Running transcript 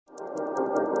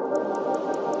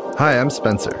Hi, I'm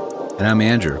Spencer. And I'm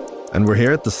Andrew. And we're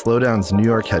here at the Slowdown's New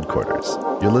York headquarters.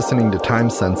 You're listening to Time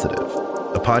Sensitive,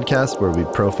 a podcast where we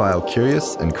profile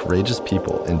curious and courageous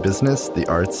people in business, the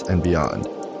arts, and beyond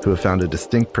who have found a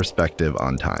distinct perspective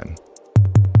on time.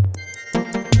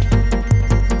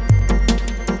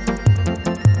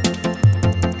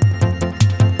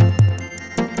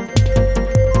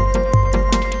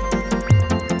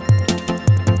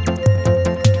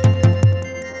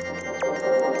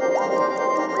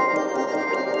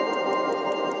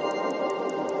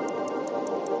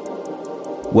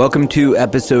 Welcome to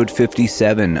episode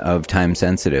 57 of Time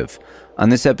Sensitive. On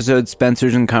this episode,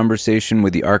 Spencer's in conversation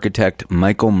with the architect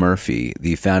Michael Murphy,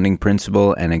 the founding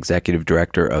principal and executive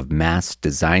director of Mass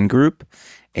Design Group,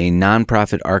 a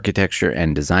nonprofit architecture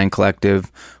and design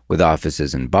collective with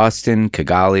offices in Boston,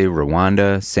 Kigali,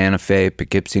 Rwanda, Santa Fe,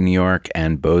 Poughkeepsie, New York,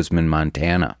 and Bozeman,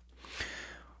 Montana.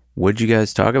 What'd you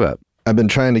guys talk about? I've been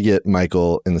trying to get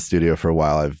Michael in the studio for a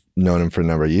while. I've known him for a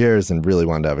number of years and really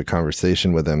wanted to have a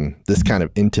conversation with him, this kind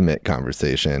of intimate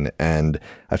conversation. And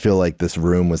I feel like this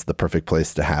room was the perfect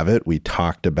place to have it. We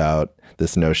talked about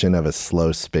this notion of a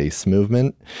slow space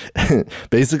movement,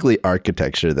 basically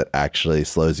architecture that actually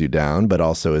slows you down, but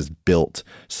also is built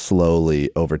slowly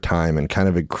over time and kind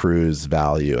of accrues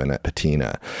value and a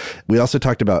patina. We also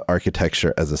talked about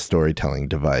architecture as a storytelling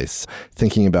device,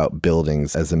 thinking about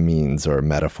buildings as a means or a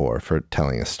metaphor for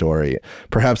telling a story.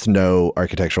 Perhaps no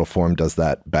architectural form does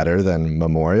that better than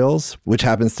memorials, which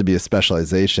happens to be a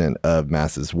specialization of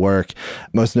Mass's work,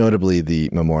 most notably the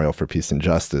Memorial for Peace and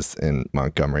Justice in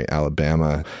Montgomery, Alabama.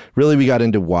 Really, we got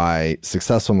into why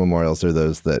successful memorials are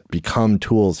those that become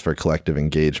tools for collective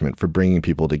engagement, for bringing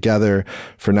people together,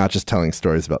 for not just telling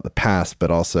stories about the past,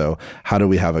 but also how do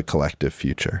we have a collective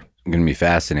future? Going to be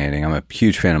fascinating. I'm a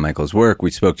huge fan of Michael's work.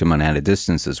 We spoke to him on At a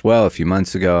Distance as well a few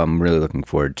months ago. I'm really looking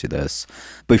forward to this.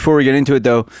 Before we get into it,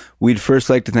 though, we'd first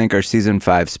like to thank our Season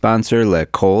 5 sponsor,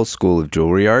 L'École School of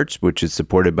Jewelry Arts, which is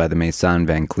supported by the Maison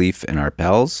Van Cleef in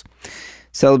Arpels.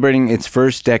 Celebrating its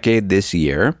first decade this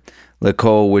year,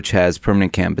 L'École, which has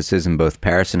permanent campuses in both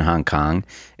Paris and Hong Kong,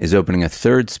 is opening a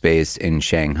third space in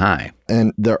Shanghai.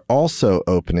 And they're also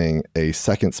opening a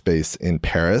second space in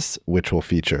Paris, which will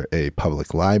feature a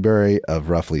public library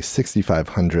of roughly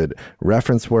 6,500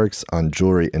 reference works on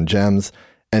jewelry and gems.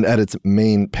 And at its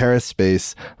main Paris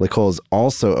space, L'École is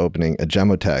also opening a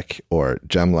Gemothèque, or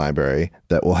gem library,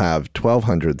 that will have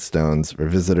 1,200 stones for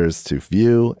visitors to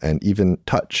view and even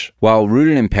touch. While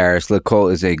rooted in Paris,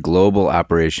 L'École is a global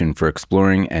operation for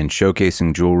exploring and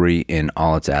showcasing jewelry in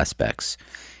all its aspects.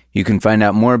 You can find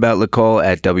out more about L'École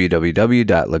at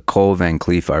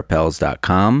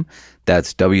www.lecolevancleefarpels.com.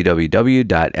 That's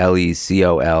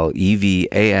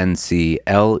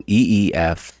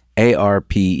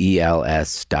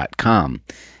www.lecolevancleefarpels.com.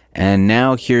 And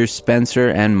now here's Spencer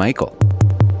and Michael.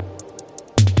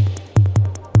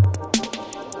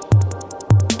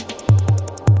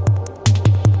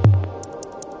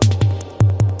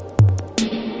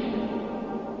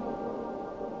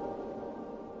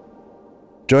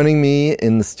 Joining me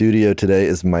in the studio today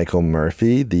is Michael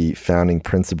Murphy, the founding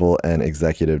principal and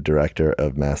executive director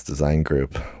of Mass Design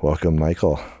Group. Welcome,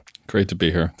 Michael. Great to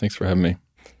be here. Thanks for having me.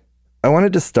 I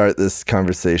wanted to start this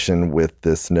conversation with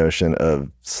this notion of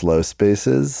slow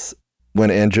spaces. When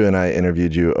Andrew and I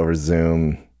interviewed you over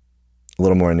Zoom a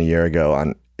little more than a year ago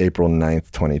on April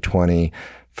 9th, 2020,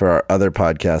 for our other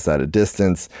podcast, At a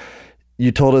Distance,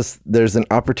 you told us there's an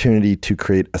opportunity to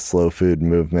create a slow food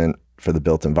movement for the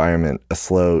built environment, a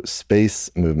slow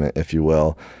space movement, if you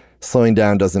will. Slowing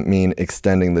down doesn't mean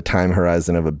extending the time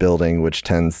horizon of a building, which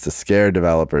tends to scare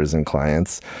developers and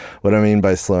clients. What I mean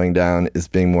by slowing down is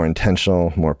being more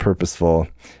intentional, more purposeful,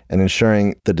 and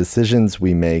ensuring the decisions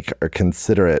we make are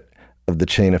considerate of the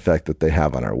chain effect that they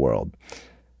have on our world. I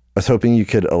was hoping you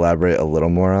could elaborate a little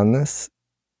more on this.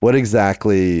 What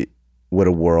exactly would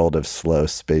a world of slow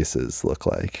spaces look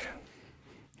like?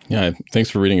 Yeah, thanks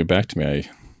for reading it back to me. I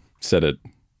said it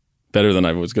better than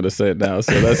I was going to say it now.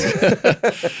 So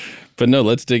that's, but no,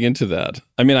 let's dig into that.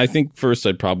 I mean, I think first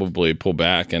I'd probably pull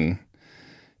back and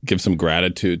give some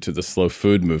gratitude to the slow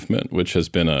food movement, which has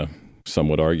been some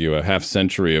would argue, a half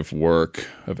century of work,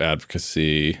 of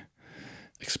advocacy,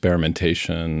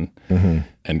 experimentation,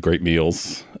 and great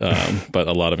meals. But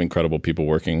a lot of incredible people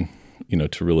working,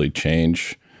 to really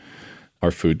change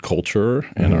our food culture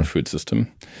and our food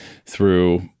system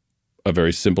through a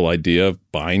very simple idea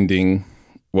of binding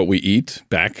what we eat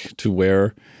back to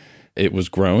where it was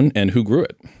grown and who grew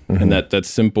it. And that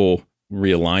simple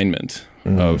realignment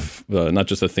of not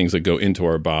just the things that go into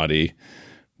our body,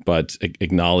 but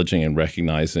acknowledging and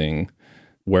recognizing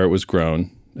where it was grown,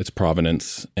 its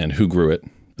provenance, and who grew it,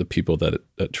 the people that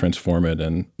transform it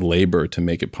and labor to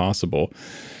make it possible,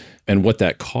 and what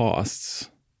that costs,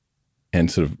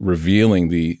 and sort of revealing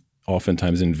the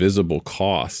oftentimes invisible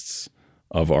costs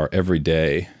of our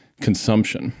everyday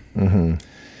consumption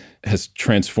has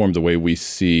transformed the way we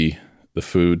see the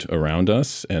food around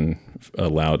us and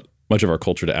allowed much of our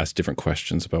culture to ask different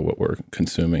questions about what we're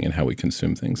consuming and how we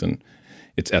consume things, and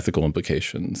its ethical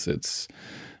implications, its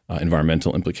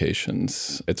environmental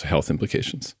implications, its health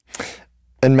implications.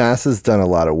 And Mass has done a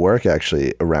lot of work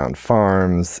actually around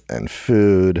farms and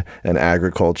food and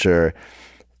agriculture.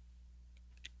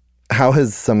 How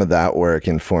has some of that work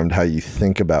informed how you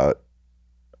think about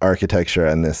architecture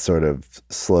and this sort of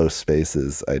slow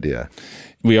spaces idea?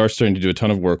 We are starting to do a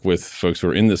ton of work with folks who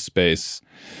are in this space,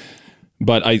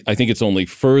 but I think it's only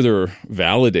further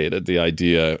validated the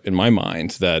idea in my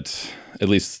mind that, at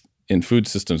least in food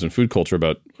systems and food culture,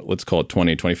 about, let's call it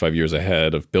 20, 25 years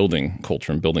ahead of building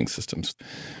culture and building systems,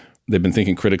 they've been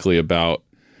thinking critically about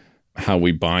how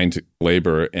we bind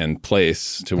labor and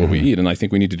place to what we eat. And I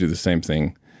think we need to do the same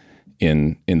thing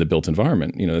in the built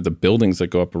environment. You know, the buildings that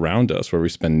go up around us, where we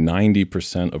spend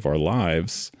 90% of our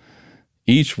lives,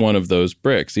 each one of those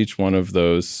bricks, each one of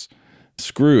those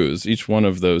screws, each one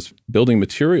of those building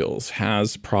materials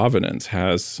has provenance,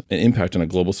 has an impact on a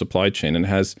global supply chain, and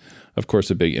has, of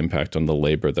course, a big impact on the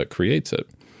labor that creates it.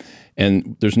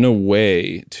 And there's no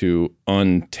way to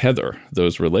untether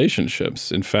those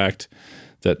relationships. In fact,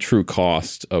 that true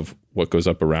cost of what goes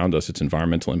up around us, its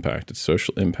environmental impact, its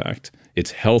social impact,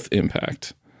 its health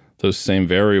impact, those same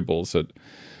variables that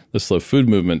the slow food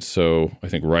movement so, I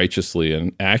think, righteously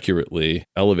and accurately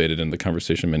elevated in the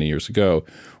conversation many years ago,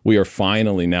 we are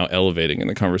finally now elevating in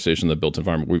the conversation of the built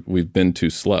environment. We've been too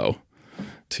slow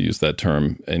to use that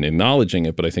term and acknowledging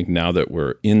it, but I think now that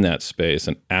we're in that space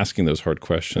and asking those hard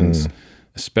questions,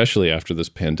 especially after this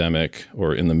pandemic,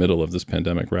 or in the middle of this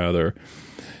pandemic rather,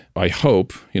 I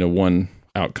hope, one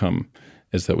outcome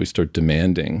is that we start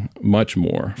demanding much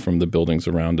more from the buildings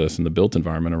around us and the built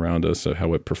environment around us,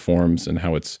 how it performs and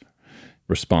how it's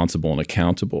responsible and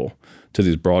accountable to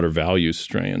these broader value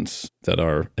strains that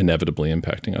are inevitably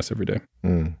impacting us every day.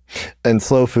 And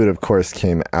slow food, of course,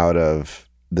 came out of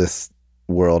this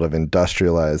world of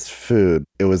industrialized food.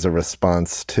 It was a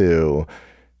response to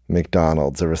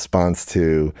McDonald's, a response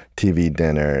to TV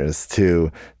dinners,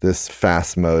 to this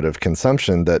fast mode of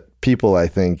consumption that people, I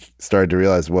think, started to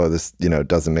realize, whoa, this,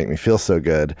 doesn't make me feel so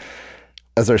good.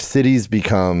 As our cities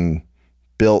become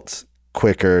built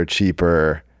quicker,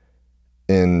 cheaper,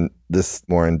 in this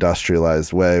more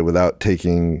industrialized way, without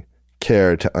taking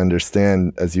care to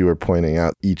understand, as you were pointing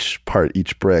out, each part,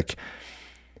 each brick,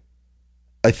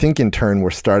 I think in turn, we're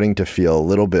starting to feel a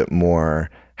little bit more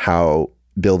how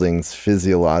buildings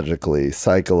physiologically,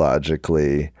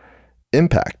 psychologically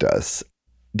impact us.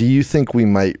 Do you think we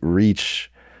might reach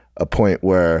a point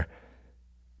where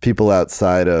people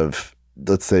outside of,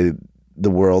 let's say,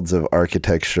 the worlds of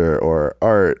architecture or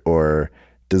art or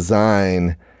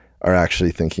design are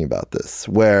actually thinking about this,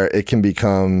 where it can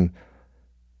become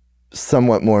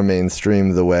somewhat more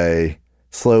mainstream the way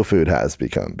slow food has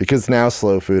become? Because now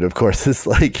slow food, of course, is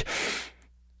like,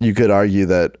 you could argue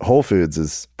that Whole Foods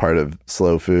is part of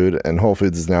slow food, and Whole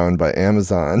Foods is now owned by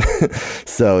Amazon.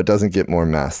 So it doesn't get more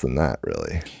mass than that,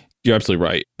 really. You're absolutely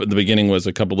right. But the beginning was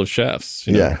a couple of chefs,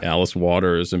 Alice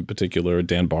Waters in particular,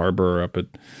 Dan Barber up at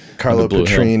Carlo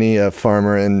Petrini, a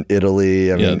farmer in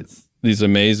Italy. I mean, these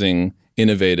amazing,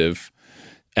 innovative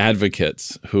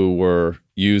advocates who were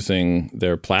using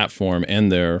their platform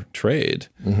and their trade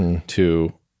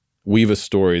to weave a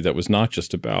story that was not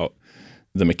just about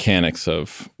the mechanics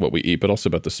of what we eat, but also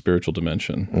about the spiritual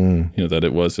dimension, that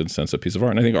it was, in a sense, a piece of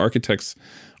art. And I think architects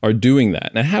are doing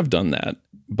that and have done that,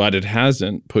 but it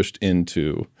hasn't pushed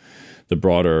into the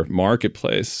broader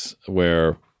marketplace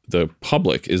where the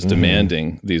public is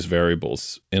demanding these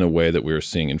variables in a way that we're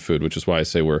seeing in food, which is why I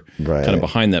say we're kind of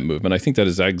behind that movement. I think that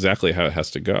is exactly how it has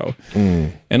to go.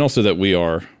 And also that we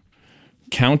are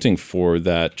counting for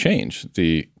that change,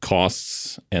 the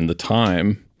costs and the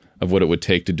time of what it would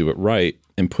take to do it right,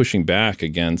 and pushing back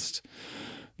against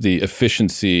the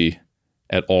efficiency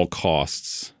at all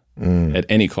costs, at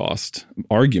any cost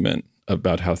argument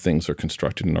about how things are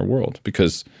constructed in our world.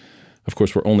 Because, of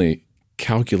course, we're only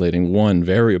calculating one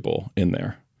variable in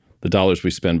there, the dollars we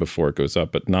spend before it goes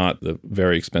up, but not the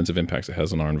very expensive impacts it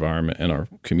has on our environment and our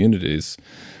communities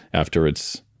after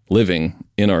it's living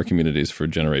in our communities for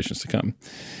generations to come.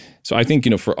 So I think,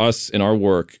 for us in our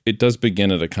work, it does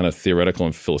begin at a kind of theoretical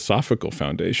and philosophical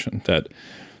foundation that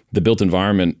the built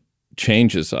environment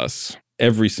changes us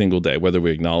every single day, whether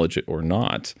we acknowledge it or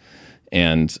not.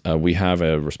 And we have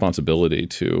a responsibility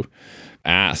to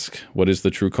ask, what is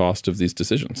the true cost of these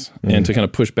decisions? And to kind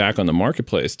of push back on the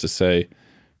marketplace to say,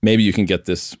 maybe you can get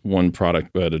this one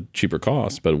product at a cheaper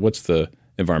cost, but what's the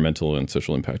environmental and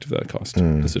social impact of that cost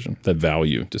decision, that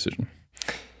value decision?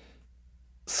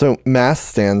 So MAS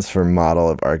stands for Model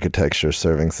of Architecture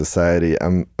Serving Society.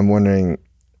 I'm wondering,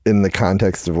 in the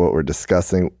context of what we're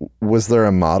discussing, was there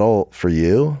a model for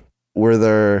you? Were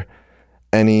there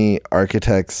any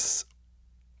architects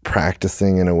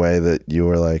practicing in a way that you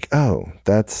were like, oh,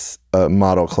 that's a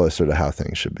model closer to how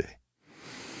things should be?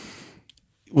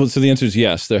 Well, so the answer is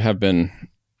yes. There have been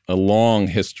a long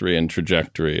history and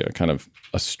trajectory, a kind of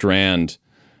a strand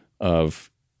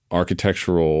of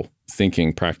architectural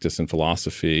thinking, practice, and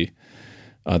philosophy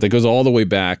that goes all the way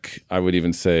back, I would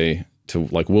even say, to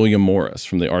like William Morris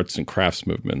from the arts and crafts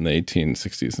movement in the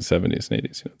 1860s and 70s and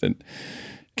 80s, that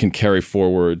can carry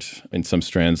forward in some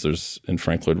strands. There's in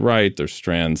Frank Lloyd Wright, there's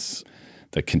strands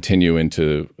that continue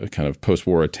into a kind of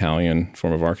post-war Italian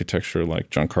form of architecture like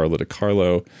Giancarlo di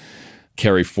Carlo,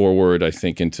 carry forward, I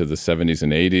think, into the 70s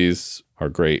and 80s. Our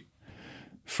great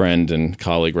friend and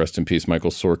colleague, rest in peace,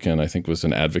 Michael Sorkin, I think was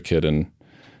an advocate and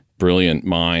brilliant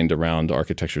mind around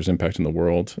architecture's impact in the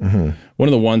world. One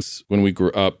of the ones when we grew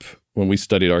up, when we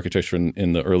studied architecture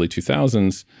in the early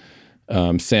 2000s,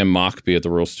 Sam Mockbee at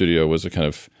the Rural Studio was a kind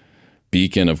of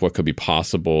beacon of what could be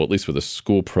possible, at least with a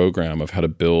school program, of how to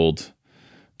build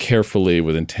carefully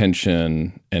with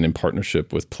intention and in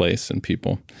partnership with place and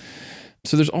people.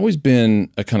 So there's always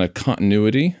been a kind of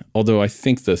continuity, although I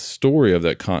think the story of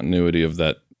that continuity of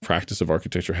that practice of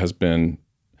architecture has been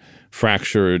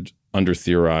fractured,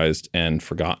 under-theorized, and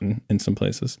forgotten in some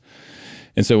places.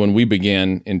 And so when we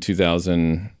began in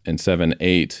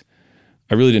 2007-8,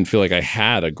 I really didn't feel like I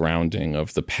had a grounding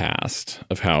of the past,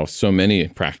 of how so many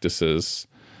practices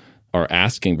are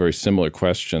asking very similar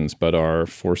questions, but are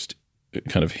forced,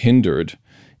 kind of hindered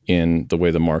in the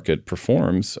way the market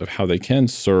performs, of how they can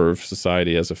serve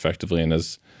society as effectively and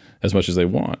as much as they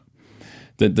want.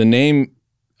 The name,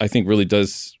 I think, really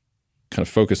does kind of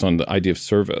focus on the idea of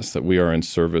service, that we are in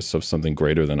service of something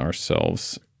greater than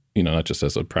ourselves, not just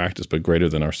as a practice, but greater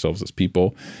than ourselves as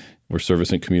people. We're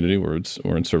servicing community, we're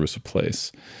in service of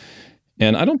place.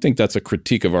 And I don't think that's a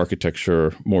critique of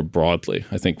architecture more broadly.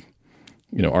 I think,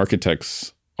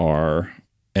 architects are,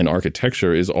 and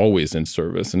architecture is always in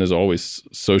service and is always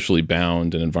socially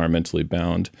bound and environmentally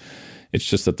bound. It's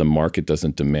just that the market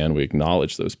doesn't demand we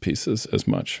acknowledge those pieces as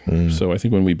much. So I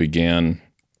think when we began,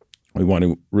 we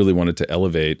really wanted to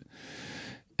elevate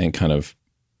and kind of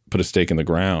put a stake in the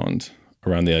ground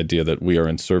around the idea that we are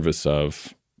in service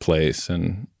of place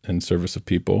and in service of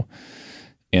people,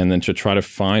 and then to try to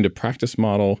find a practice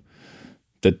model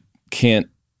that can't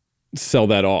sell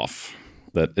that off,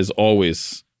 that is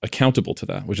always accountable to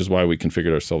that, which is why we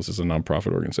configured ourselves as a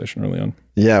nonprofit organization early on.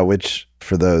 Yeah, which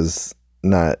for those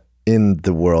not in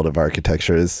the world of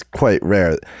architecture is quite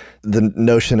rare. The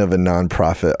notion of a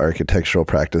nonprofit architectural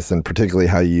practice, and particularly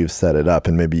how you've set it up,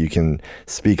 and maybe you can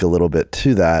speak a little bit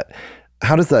to that.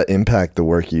 How does that impact the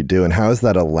work you do, and how has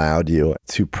that allowed you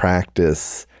to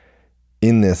practice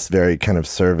in this very kind of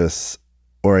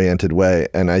service-oriented way?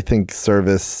 And I think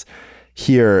service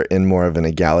here in more of an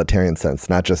egalitarian sense,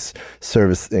 not just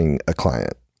servicing a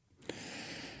client.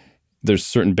 There's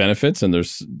certain benefits and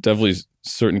there's definitely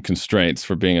certain constraints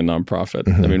for being a nonprofit.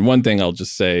 I mean, one thing I'll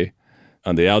just say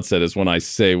on the outset is when I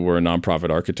say we're a nonprofit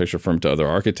architecture firm to other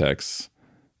architects,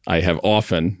 I have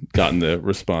often gotten the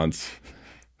response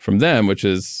from them, which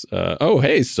is, oh,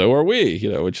 hey, so are we,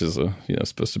 which is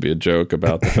supposed to be a joke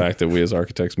about the fact that we as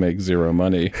architects make zero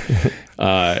money.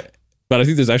 But I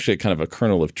think there's actually a kind of a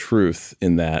kernel of truth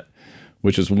in that,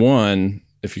 which is one,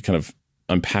 if you kind of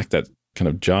unpack that kind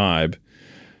of jibe,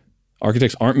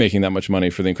 architects aren't making that much money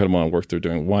for the incredible amount of work they're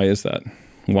doing. Why is that?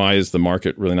 Why is the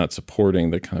market really not supporting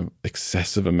the kind of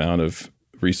excessive amount of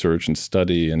research and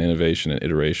study and innovation and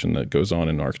iteration that goes on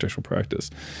in architectural practice?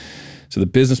 So the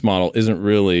business model isn't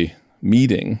really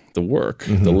meeting the work,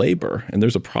 the labor, and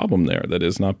there's a problem there that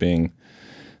is not being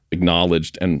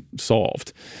acknowledged and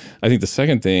solved. I think the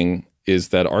second thing is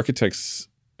that architects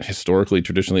historically,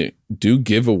 traditionally, do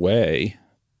give away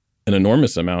an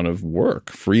enormous amount of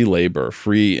work, free labor,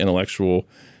 free intellectual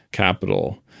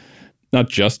capital, not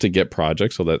just to get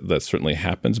projects, so that certainly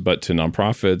happens, but to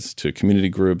nonprofits, to community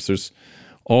groups. There's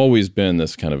always been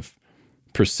this kind of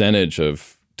percentage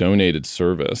of donated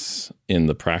service in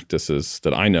the practices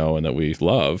that I know and that we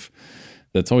love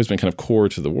that's always been kind of core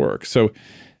to the work. So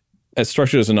as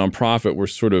structured as a nonprofit, we're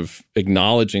sort of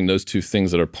acknowledging those two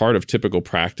things that are part of typical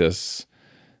practice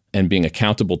and being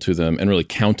accountable to them and really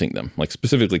counting them, like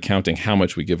specifically counting how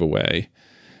much we give away,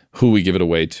 who we give it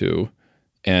away to,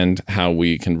 and how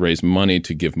we can raise money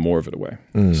to give more of it away.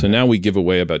 So now we give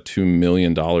away about $2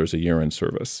 million a year in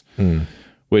service,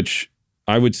 which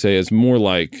I would say is more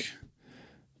like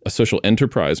a social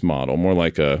enterprise model, more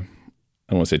like I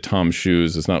don't want to say Tom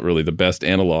Shoes is not really the best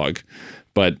analog,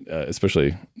 but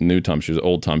especially new Tom Shoes,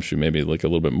 old Tom Shoe, maybe like a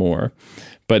little bit more.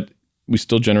 But we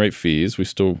still generate fees. We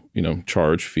still,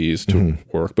 charge fees to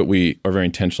work, but we are very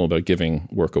intentional about giving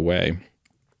work away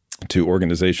to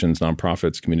organizations,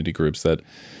 nonprofits, community groups that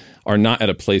are not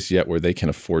at a place yet where they can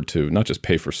afford to not just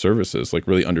pay for services, like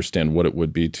really understand what it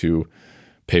would be to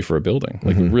pay for a building,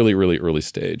 like really, really early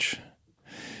stage.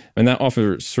 And that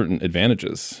offers certain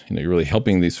advantages. You're really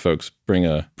helping these folks bring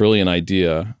a brilliant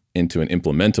idea into an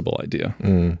implementable idea.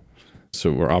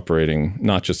 So we're operating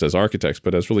not just as architects,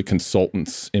 but as really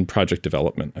consultants in project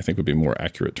development, I think would be more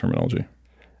accurate terminology.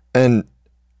 And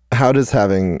how does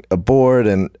having a board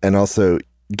and also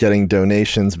getting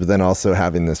donations, but then also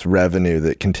having this revenue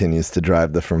that continues to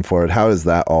drive the firm forward, how does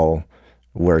that all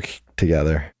work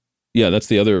together? Yeah, that's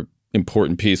the other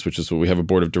important piece, which is we have a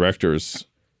board of directors,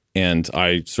 and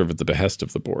I serve at the behest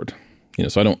of the board.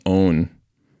 So I don't own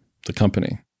the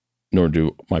company, nor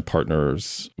do my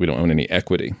partners. We don't own any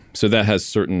equity. So that has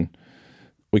certain,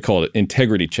 we call it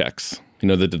integrity checks.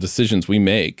 That the decisions we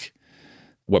make,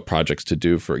 what projects to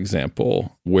do, for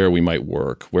example, where we might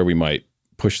work, where we might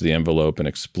push the envelope and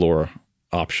explore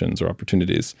options or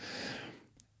opportunities.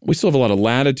 We still have a lot of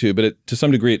latitude, but to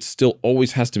some degree, it still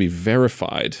always has to be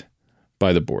verified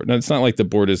by the board. Now, it's not like the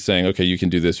board is saying, okay, you can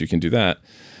do this, you can do that,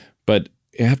 but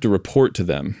you have to report to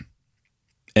them.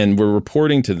 And we're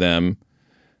reporting to them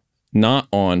not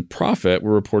on profit,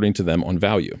 we're reporting to them on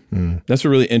value. That's a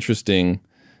really interesting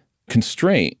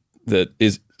constraint that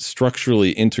is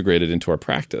structurally integrated into our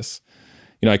practice.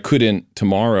 I couldn't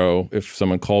tomorrow, if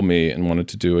someone called me and wanted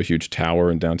to do a huge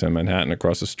tower in downtown Manhattan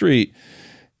across the street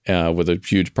with a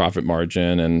huge profit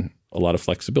margin and a lot of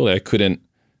flexibility, I couldn't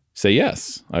say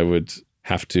yes. I would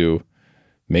have to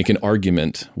make an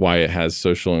argument why it has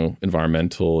social,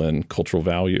 environmental, and cultural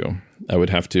value. I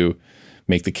would have to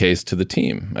make the case to the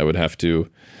team. I would have to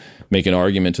make an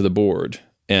argument to the board.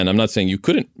 And I'm not saying you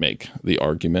couldn't make the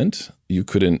argument. You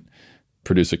couldn't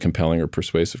produce a compelling or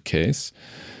persuasive case.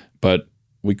 But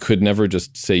we could never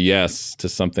just say yes to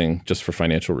something just for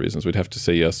financial reasons. We'd have to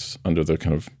say yes under the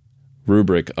kind of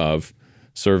rubric of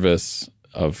service,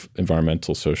 of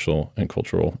environmental, social, and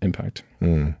cultural impact.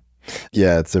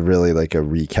 Yeah, it's really like a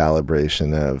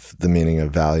recalibration of the meaning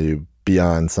of value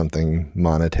beyond something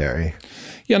monetary.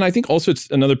 Yeah, and I think also it's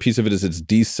another piece of it is it's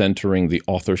decentering the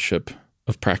authorship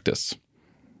of practice.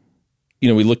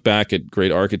 We look back at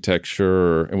great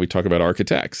architecture and we talk about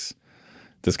architects.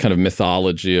 This kind of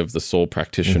mythology of the sole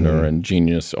practitioner and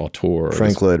genius auteur.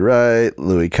 Frank Lloyd Wright,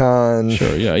 Louis Kahn.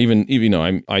 Sure, yeah. Even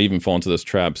I even fall into those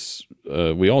traps.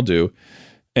 We all do.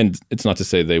 And it's not to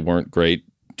say they weren't great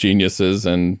geniuses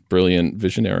and brilliant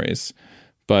visionaries.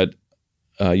 But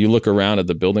you look around at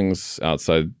the buildings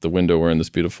outside the window we're in this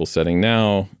beautiful setting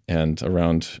now and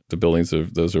around the buildings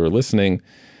of those who are listening,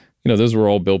 those were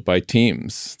all built by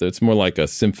teams. It's more like a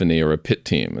symphony or a pit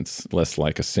team. It's less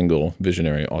like a single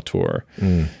visionary auteur.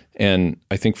 And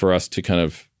I think for us to kind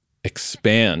of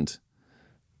expand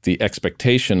the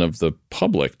expectation of the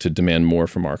public to demand more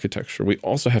from architecture, we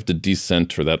also have to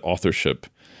decenter that authorship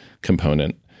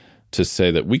component to say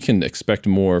that we can expect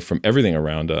more from everything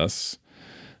around us,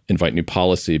 invite new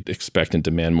policy, expect and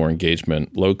demand more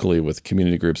engagement locally with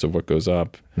community groups of what goes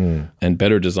up, and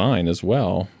better design as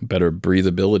well, better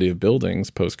breathability of buildings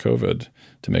post-COVID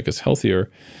to make us healthier.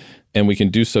 And we can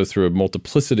do so through a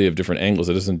multiplicity of different angles.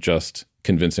 It isn't just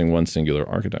convincing one singular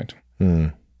architect.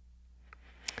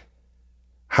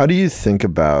 How do you think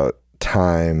about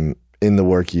time in the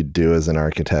work you do as an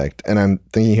architect? And I'm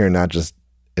thinking here not just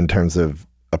in terms of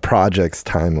a project's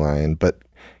timeline, but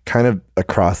kind of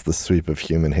across the sweep of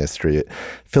human history.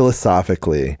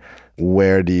 Philosophically,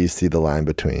 where do you see the line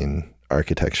between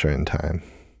architecture and time?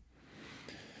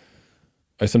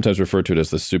 I sometimes refer to it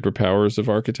as the superpowers of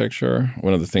architecture.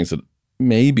 One of the things that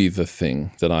maybe the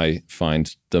thing that I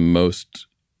find the most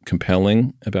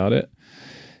compelling about it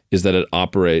is that it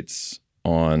operates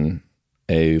on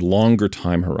a longer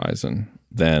time horizon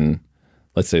than,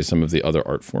 let's say, some of the other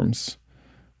art forms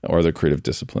or other creative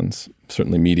disciplines,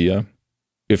 certainly media.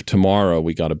 If tomorrow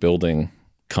we got a building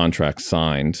contract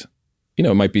signed,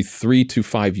 it might be 3 to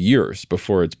 5 years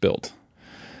before it's built.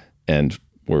 And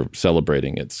we're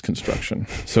celebrating its construction.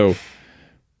 So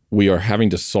we are having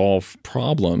to solve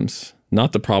problems,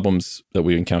 not the problems that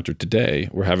we encounter today.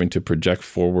 We're having to project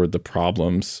forward the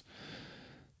problems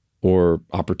or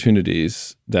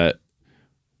opportunities that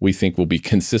we think will be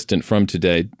consistent from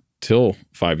today till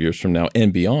 5 years from now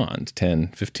and beyond, 10,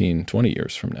 15, 20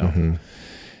 years from now.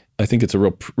 I think it's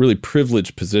a really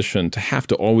privileged position to have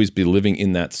to always be living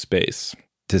in that space,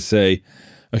 to say,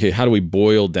 okay, how do we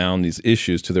boil down these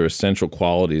issues to their essential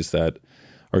qualities that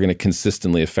are going to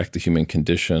consistently affect the human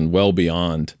condition well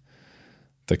beyond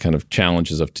the kind of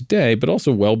challenges of today, but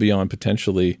also well beyond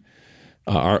potentially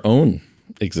our own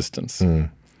existence. And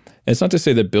it's not to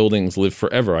say that buildings live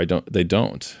forever. They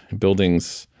don't.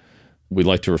 Buildings, we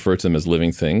like to refer to them as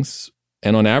living things.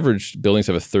 And on average, buildings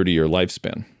have a 30-year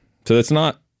lifespan. So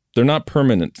they're not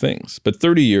permanent things, but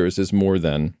 30 years is more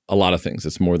than a lot of things.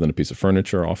 It's more than a piece of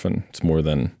furniture often. It's more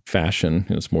than fashion.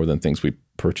 It's more than things we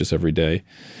purchase every day.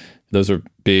 Those are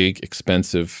big,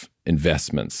 expensive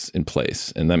investments in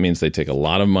place. And that means they take a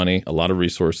lot of money, a lot of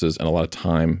resources, and a lot of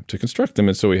time to construct them.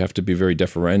 And so we have to be very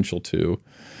deferential to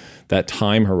that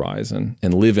time horizon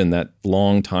and live in that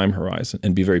long time horizon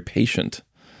and be very patient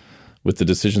with the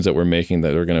decisions that we're making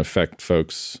that are going to affect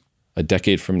folks a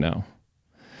decade from now.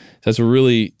 That's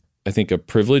really, I think, a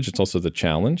privilege. It's also the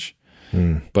challenge.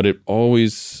 But it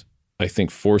always, I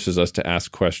think, forces us to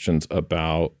ask questions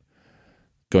about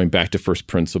going back to first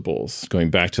principles, going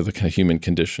back to the kind of human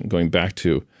condition, going back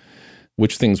to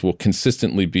which things will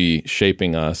consistently be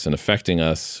shaping us and affecting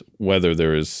us, whether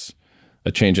there is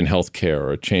a change in healthcare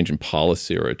or a change in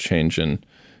policy or a change in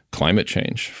climate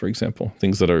change, for example,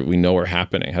 things that we know are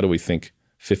happening. How do we think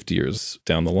 50 years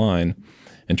down the line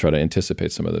and try to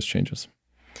anticipate some of those changes?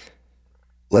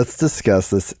 Let's discuss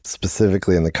this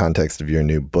specifically in the context of your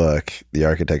new book, The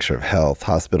Architecture of Health,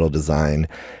 Hospital Design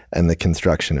and the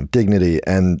Construction of Dignity,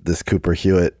 and this Cooper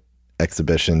Hewitt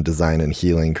exhibition, Design and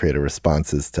Healing, Creative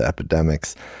Responses to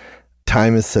Epidemics.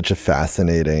 Time is such a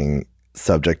fascinating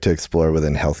subject to explore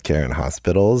within healthcare and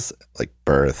hospitals, like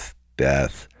birth,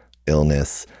 death,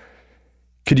 illness.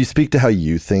 Could you speak to how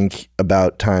you think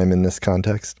about time in this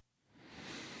context?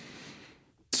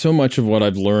 So much of what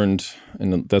I've learned,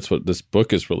 and that's what this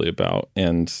book is really about,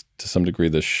 and to some degree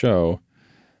this show,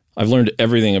 I've learned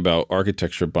everything about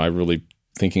architecture by really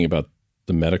thinking about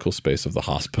the medical space of the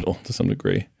hospital to some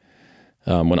degree.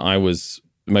 When I was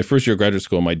in my first year of graduate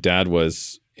school, my dad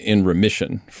was in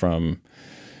remission from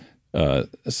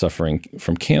suffering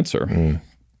from cancer.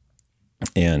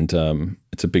 And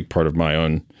it's a big part of my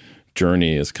own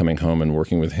journey is coming home and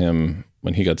working with him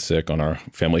when he got sick on our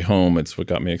family home. It's what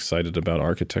got me excited about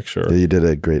architecture. You did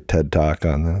a great TED Talk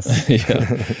on this.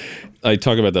 Yeah. I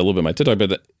talk about that a little bit in my TED Talk, about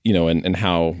that, and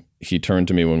how he turned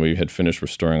to me when we had finished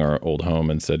restoring our old home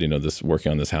and said, this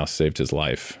working on this house saved his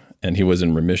life. And he was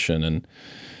in remission. And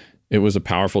it was a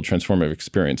powerful, transformative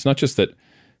experience. Not just that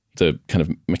the kind of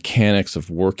mechanics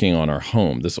of working on our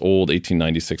home, this old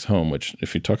 1896 home, which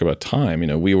if you talk about time,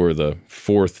 we were the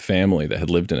fourth family that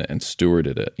had lived in it and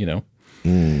stewarded it,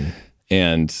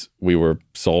 And we were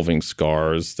solving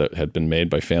scars that had been made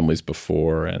by families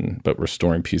before, but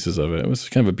restoring pieces of it. It was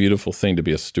kind of a beautiful thing to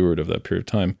be a steward of that period of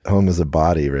time. Home is a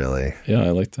body, really. Yeah,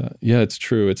 I like that. Yeah, it's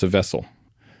true. It's a vessel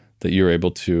that you're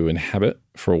able to inhabit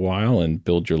for a while and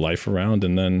build your life around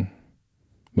and then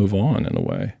move on in a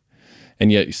way.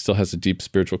 And yet it still has a deep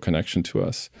spiritual connection to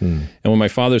us. And when my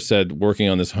father said working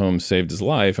on this home saved his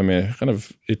life,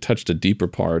 it touched a deeper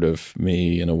part of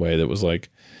me in a way that was like,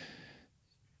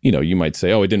 you might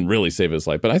say, oh, it didn't really save his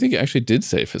life. But I think it actually did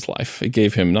save his life. It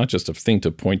gave him not just a thing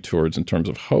to point towards in terms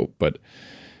of hope, but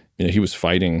he was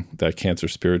fighting that cancer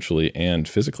spiritually and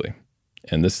physically.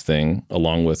 And this thing,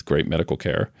 along with great medical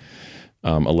care,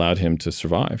 allowed him to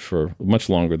survive for much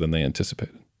longer than they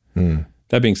anticipated.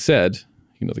 That being said,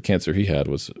 the cancer he had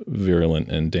was virulent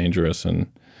and dangerous and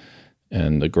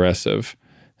aggressive.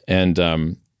 And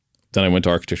then I went to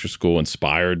architecture school,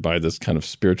 inspired by this kind of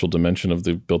spiritual dimension of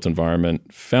the built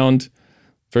environment. Found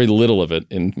very little of it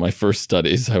in my first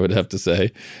studies, I would have to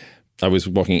say. I was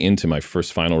walking into my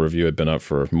first final review. I'd been up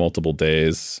for multiple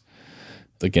days.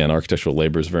 Again, architectural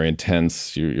labor is very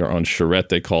intense. You're on charrette,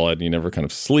 they call it, and you never kind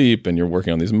of sleep, and you're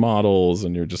working on these models,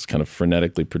 and you're just kind of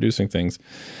frenetically producing things.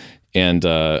 And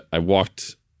I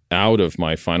walked out of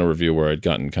my final review where I'd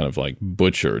gotten kind of like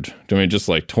butchered. Just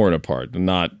like torn apart.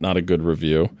 Not a good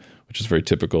review, which is very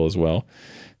typical as well.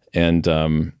 And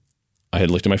I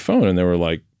had looked at my phone and there were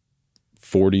like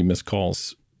 40 missed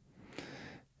calls.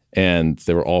 And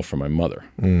they were all from my mother,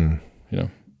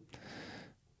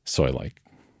 So I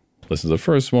listened to the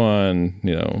first one.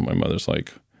 My mother's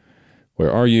like,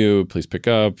 where are you? Please pick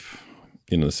up.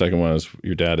 The second one is,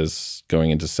 your dad is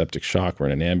going into septic shock. We're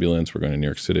in an ambulance. We're going to New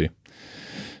York City.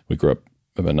 We grew up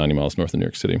about 90 miles north of New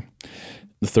York City.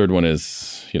 The third one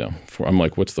is, I'm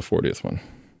like, what's the 40th one?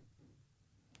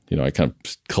 I kind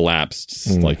of collapsed,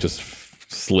 just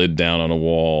slid down on a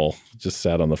wall, just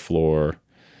sat on the floor.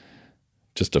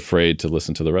 just afraid to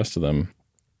listen to the rest of them.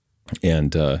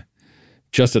 And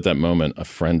just at that moment, a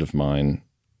friend of mine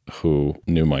who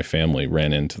knew my family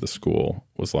ran into the school,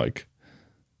 was like,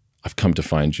 I've come to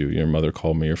find you. Your mother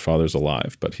called me. Your father's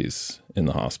alive, but he's in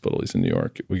the hospital. He's in New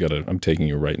York. I'm taking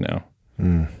you right now.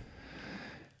 And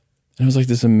it was like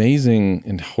this amazing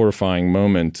and horrifying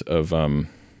moment of kind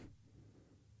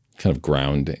of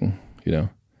grounding, you know.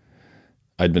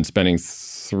 I'd been spending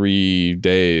 3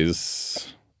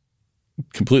 days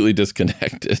completely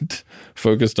disconnected,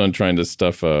 focused on trying to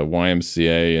stuff a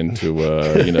YMCA into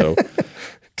a,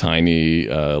 tiny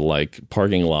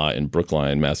parking lot in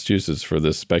Brookline, Massachusetts for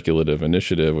this speculative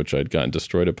initiative, which I'd gotten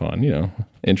destroyed upon,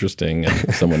 interesting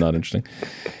and somewhat not interesting.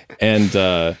 And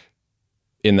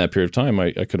in that period of time,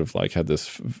 I could have had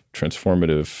this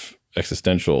transformative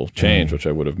existential change, which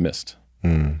I would have missed.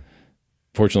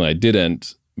 Fortunately, I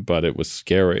didn't, but it was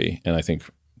scary and I think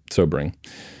sobering.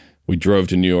 We drove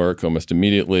to New York almost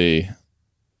immediately,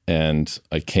 and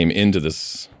I came into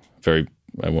this very,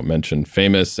 I won't mention,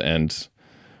 famous and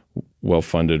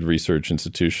well-funded research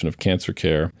institution of cancer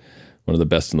care, one of the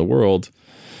best in the world.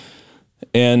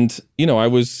 And, I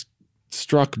was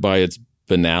struck by its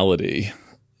banality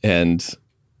and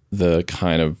the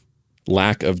kind of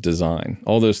lack of design,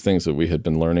 all those things that we had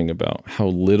been learning about, how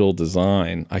little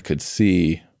design I could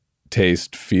see,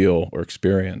 taste, feel, or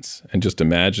experience. And just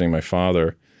imagining my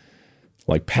father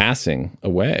passing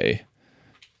away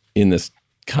in this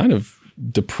kind of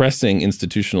depressing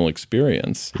institutional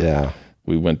experience. Yeah.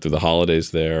 We went through the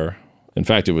holidays there. In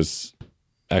fact, it was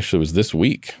this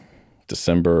week,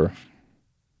 December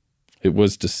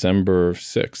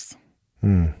 6th,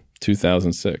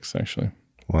 2006, actually.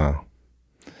 Wow.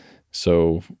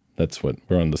 So that's we're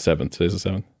on the 7th. Today's the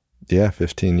 7th. Yeah,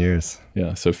 15 years.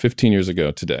 Yeah, so 15 years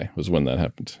ago today was when that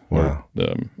happened. Wow.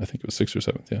 Or, I think it was 6th or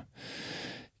 7th, yeah.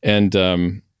 And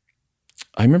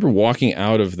I remember walking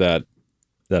out of that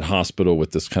hospital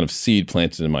with this kind of seed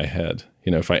planted in my head.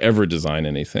 If I ever design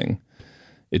anything,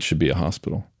 it should be a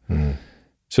hospital.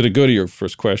 So to go to your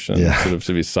first question, sort of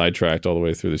to be sidetracked all the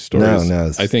way through the stories,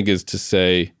 I think is to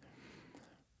say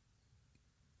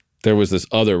there was this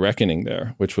other reckoning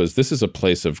there, which was this is a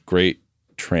place of great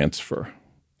transfer.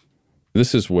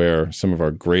 This is where some of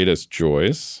our greatest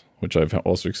joys, which I've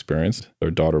also experienced,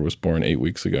 our daughter was born 8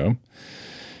 weeks ago,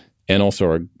 and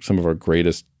also some of our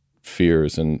greatest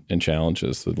fears and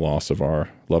challenges, the loss of our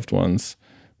loved ones.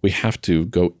 We have to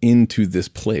go into this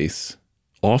place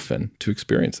often to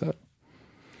experience that.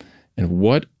 And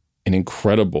what an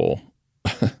incredible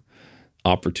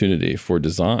opportunity for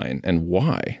design. And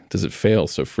why does it fail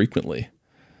so frequently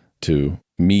to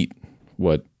meet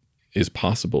what is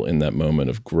possible in that moment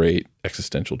of great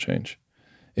existential change?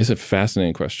 It's a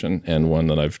fascinating question, and one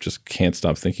that I've just can't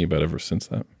stop thinking about ever since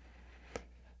that.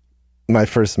 My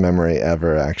first memory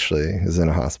ever actually is in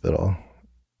a hospital.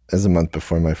 It was a month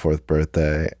before my 4th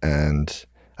birthday, and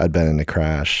I'd been in a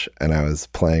crash, and I was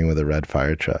playing with a red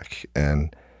fire truck,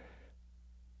 and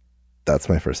that's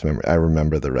my first memory. I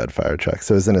remember the red fire truck.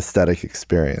 So it was an aesthetic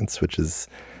experience, which is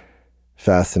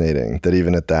fascinating, that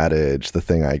even at that age, the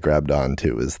thing I grabbed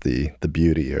onto was the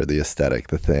beauty or the aesthetic,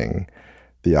 the thing,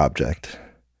 the object.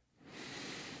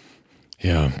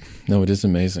 Yeah, no, it is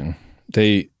amazing.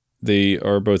 They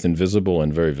are both invisible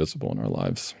and very visible in our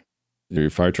lives. Your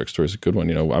fire truck story is a good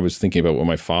one. I was thinking about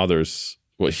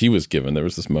what he was given. There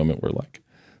was this moment where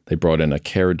they brought in a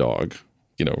care dog,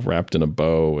 wrapped in a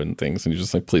bow and things. And you're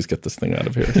just like, please get this thing out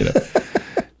of here.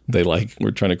 They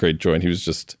were trying to create joy, and he was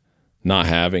just not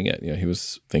having it. He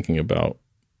was thinking about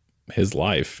his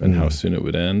life and how soon it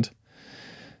would end.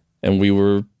 And we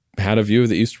had a view of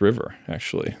the East River,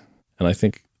 actually. And I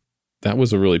think that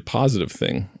was a really positive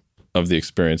thing of the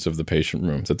experience of the patient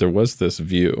room, that there was this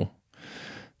view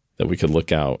that we could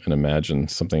look out and imagine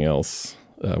something else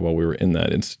while we were in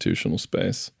that institutional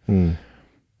space.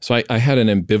 So I had an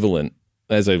ambivalent,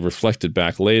 as I reflected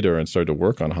back later and started to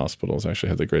work on hospitals, I actually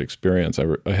had the great experience.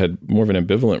 I had more of an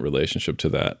ambivalent relationship to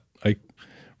that. I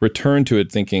returned to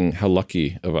it thinking how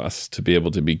lucky of us to be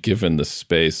able to be given this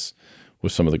space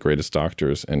with some of the greatest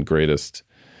doctors and greatest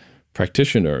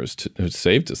practitioners who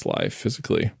saved his life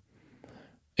physically.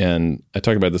 And I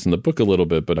talk about this in the book a little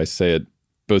bit, but I say it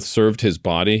both served his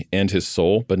body and his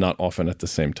soul, but not often at the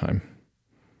same time.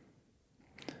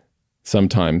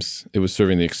 Sometimes it was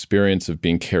serving the experience of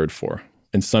being cared for.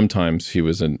 And sometimes he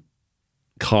was a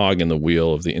cog in the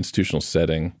wheel of the institutional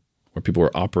setting where people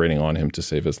were operating on him to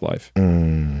save his life.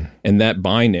 And that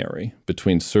binary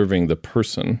between serving the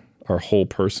person, our whole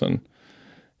person,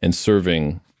 and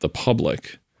serving the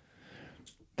public,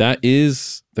 that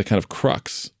is the kind of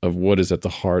crux of what is at the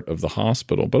heart of the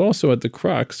hospital, but also at the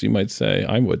crux,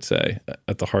 I would say,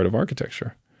 at the heart of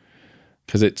architecture.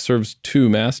 Because it serves two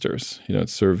masters. It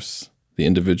serves the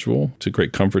individual to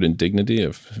great comfort and dignity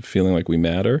of feeling like we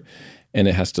matter, and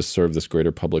it has to serve this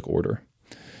greater public order.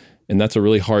 And that's a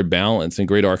really hard balance, and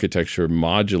great architecture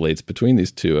modulates between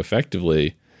these two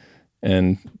effectively,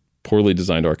 and poorly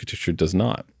designed architecture does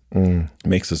not. It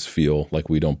makes us feel like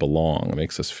we don't belong. It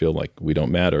makes us feel like we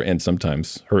don't matter, and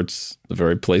sometimes hurts the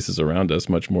very places around us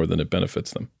much more than it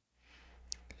benefits them.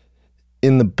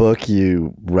 In the book,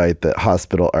 you write that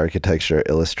hospital architecture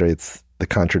illustrates the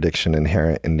contradiction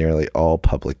inherent in nearly all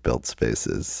public-built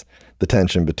spaces, the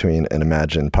tension between an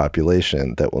imagined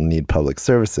population that will need public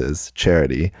services,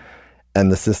 charity, and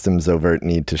the system's overt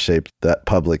need to shape that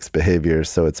public's behavior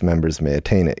so its members may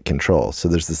attain it, control. So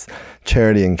there's this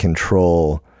charity and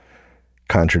control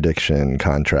contradiction,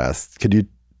 contrast. Could you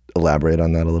elaborate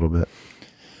on that a little bit?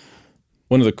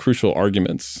 One of the crucial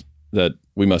arguments that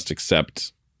we must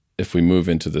accept if we move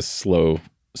into this slow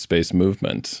space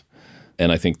movement,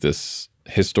 and I think this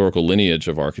historical lineage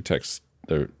of architects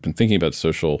that have been thinking about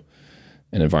social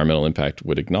and environmental impact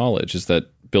would acknowledge, is that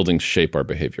buildings shape our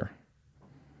behavior.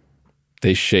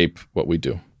 They shape what we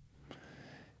do.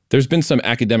 There's been some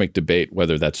academic debate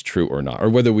whether that's true or not, or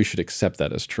whether we should accept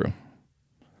that as true.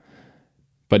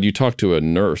 But you talk to a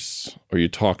nurse or you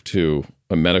talk to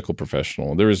a medical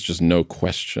professional, there is just no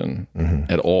question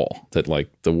at all that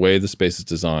the way the space is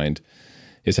designed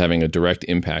is having a direct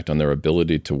impact on their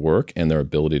ability to work and their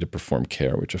ability to perform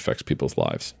care, which affects people's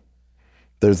lives.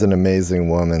 There's an amazing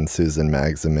woman, Susan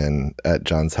Magsamen, at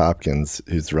Johns Hopkins,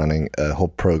 who's running a whole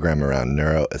program around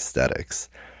neuroaesthetics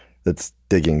that's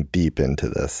digging deep into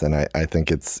this. And I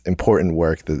think it's important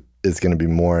work that is going to be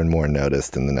more and more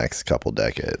noticed in the next couple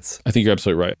decades. I think you're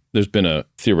absolutely right. There's been a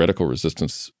theoretical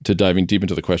resistance to diving deep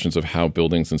into the questions of how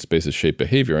buildings and spaces shape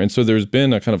behavior. And so there's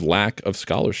been a kind of lack of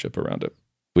scholarship around it.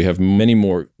 We have many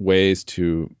more ways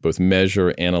to both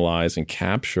measure, analyze, and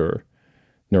capture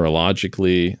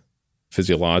neurologically,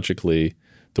 physiologically,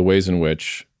 the ways in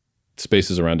which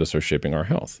spaces around us are shaping our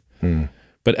health.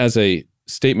 But as a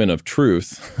statement of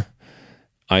truth,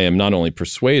 I am not only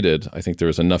persuaded, I think there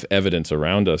is enough evidence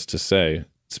around us to say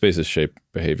spaces shape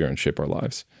behavior and shape our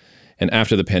lives. And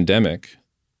after the pandemic,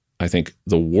 I think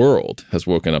the world has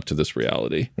woken up to this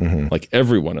reality, like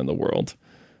everyone in the world,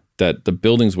 that the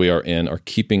buildings we are in are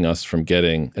keeping us from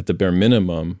getting, at the bare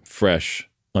minimum, fresh,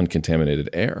 uncontaminated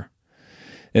air.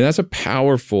 And that's a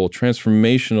powerful,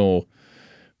 transformational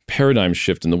paradigm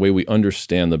shift in the way we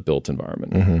understand the built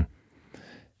environment.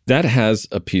 That has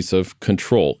a piece of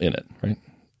control in it, right?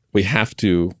 We have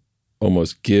to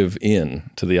almost give in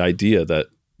to the idea that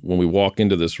when we walk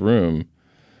into this room,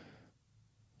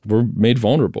 we're made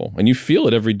vulnerable. And you feel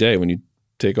it every day when you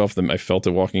take off I felt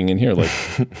it walking in here,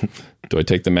 do I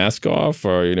take the mask off,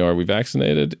 or, are we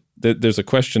vaccinated? There's a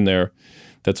question there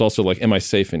that's also am I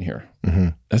safe in here?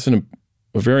 That's a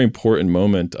very important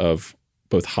moment of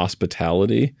both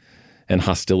hospitality and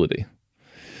hostility.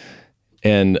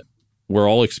 And we're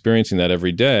all experiencing that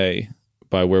every day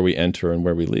by where we enter and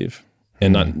where we leave,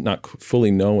 and not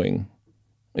fully knowing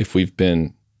if we've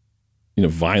been,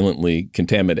 violently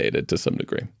contaminated to some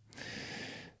degree.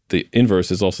 The inverse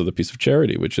is also the piece of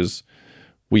charity, which is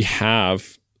we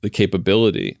have the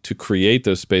capability to create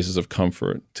those spaces of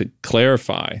comfort, to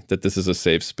clarify that this is a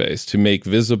safe space, to make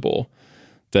visible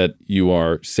that you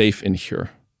are safe in here.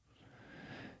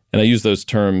 And I use those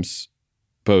terms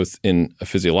both in a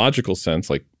physiological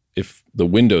sense, like if the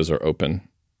windows are open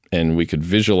and we could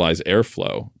visualize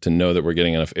airflow to know that we're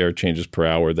getting enough air changes per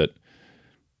hour that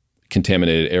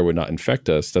contaminated air would not infect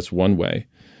us, that's one way.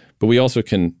 But we also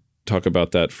can talk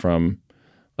about that from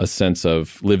a sense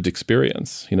of lived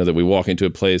experience, that we walk into a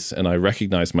place and I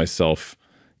recognize myself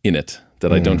in it,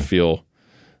 that I don't feel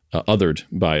othered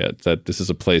by it, that this is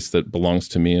a place that belongs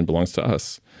to me and belongs to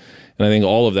us. And I think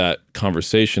all of that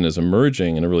conversation is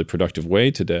emerging in a really productive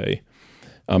way today.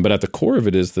 But at the core of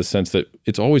it is the sense that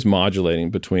it's always modulating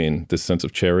between this sense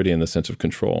of charity and the sense of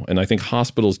control. And I think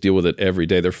hospitals deal with it every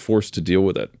day. They're forced to deal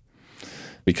with it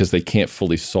because they can't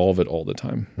fully solve it all the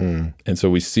time. And so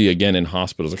we see, again, in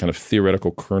hospitals, a kind of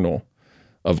theoretical kernel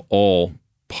of all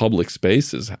public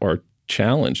spaces are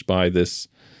challenged by this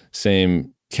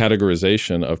same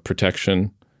categorization of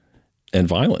protection and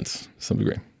violence to some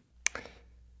degree.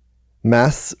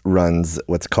 Mass runs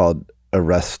what's called a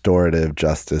restorative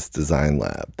justice design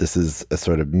lab. This is a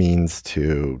sort of means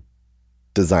to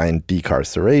design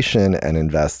decarceration and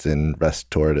invest in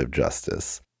restorative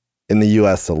justice. In the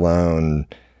US alone,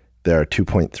 there are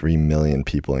 2.3 million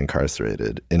people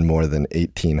incarcerated in more than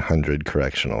 1,800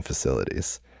 correctional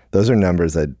facilities. Those are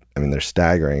numbers, I mean, they're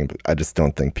staggering, but I just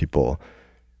don't think people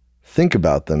think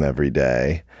about them every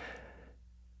day.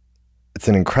 It's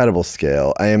an incredible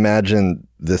scale. I imagine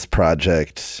this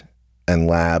project and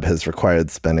lab has required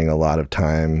spending a lot of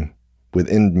time with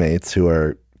inmates who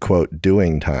are, quote,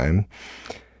 doing time.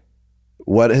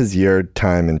 What has your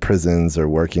time in prisons or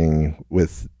working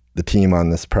with the team on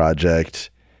this project,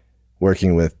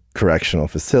 working with correctional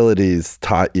facilities,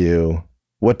 taught you?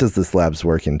 What does this lab's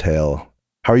work entail?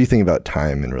 How are you thinking about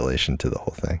time in relation to the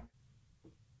whole thing?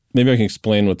 Maybe I can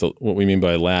explain what we mean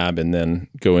by lab and then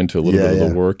go into a little bit of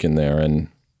the work in there and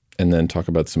then talk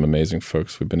about some amazing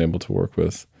folks we've been able to work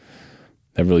with.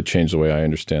 Have really changed the way I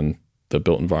understand the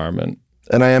built environment.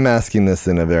 And I am asking this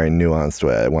in a very nuanced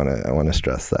way. I want to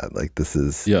stress that. Like, this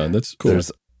is... Yeah, that's cool.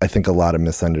 There's, I think, a lot of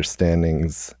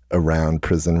misunderstandings around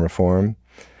prison reform.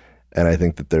 And I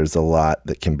think that there's a lot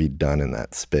that can be done in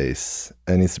that space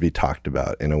and needs to be talked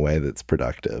about in a way that's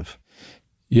productive.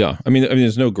 Yeah. I mean,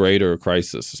 there's no greater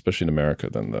crisis, especially in America,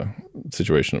 than the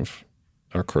situation of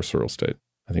our carceral state.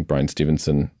 I think Brian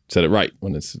Stevenson said it right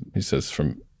when he says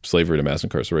from slavery to mass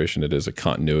incarceration, it is a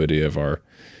continuity of our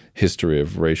history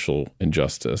of racial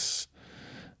injustice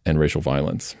and racial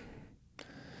violence.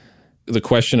 The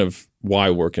question of why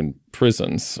work in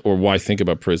prisons or why think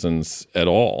about prisons at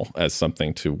all as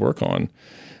something to work on,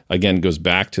 again, goes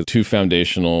back to two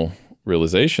foundational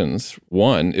realizations.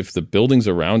 One, if the buildings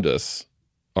around us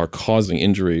are causing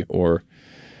injury or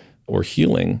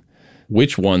healing,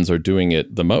 which ones are doing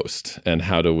it the most? And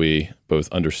how do we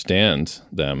both understand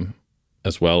them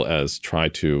as well as try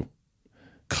to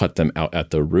cut them out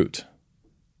at the root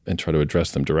and try to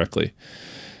address them directly?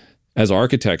 As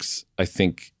architects, I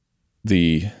think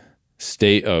the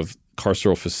state of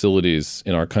carceral facilities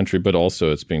in our country, but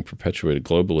also it's being perpetuated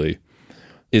globally,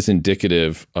 is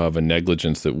indicative of a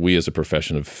negligence that we as a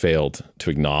profession have failed to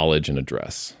acknowledge and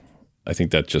address. I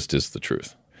think that just is the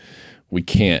truth. We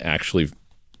can't actually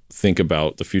think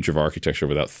about the future of architecture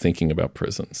without thinking about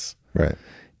prisons. Right.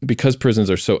 Because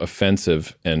prisons are so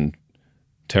offensive and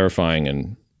terrifying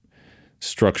and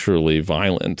structurally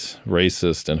violent,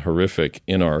 racist, and horrific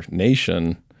in our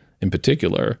nation in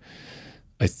particular,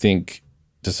 I think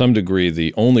to some degree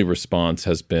the only response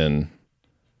has been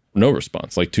no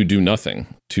response, like to do nothing,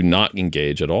 to not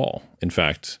engage at all. In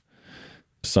fact,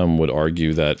 some would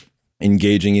argue that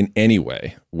engaging in any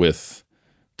way with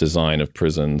design of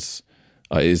prisons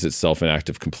is itself an act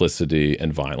of complicity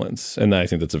and violence. And I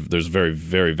think there's very,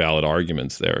 very valid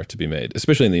arguments there to be made,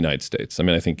 especially in the United States. I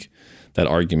mean, I think that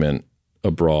argument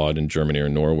abroad in Germany or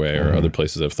Norway or other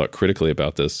places that have thought critically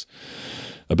about this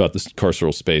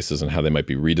carceral spaces and how they might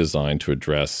be redesigned to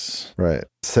address. Right.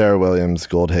 Sarah Williams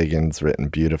Goldhagen's written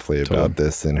beautifully about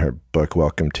this in her book,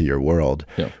 Welcome to Your World,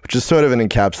 which is sort of an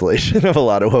encapsulation of a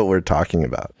lot of what we're talking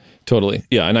about. Totally.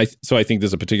 Yeah. And so I think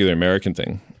there's a particular American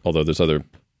thing, although there's other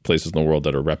places in the world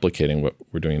that are replicating what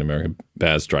we're doing in America.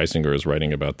 Baz Dreisinger is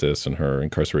writing about this in her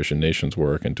Incarceration Nations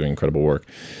work and doing incredible work.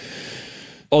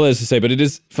 All that is to say, but it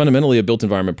is fundamentally a built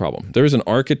environment problem. There is an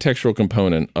architectural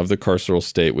component of the carceral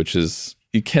state, which is,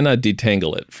 you cannot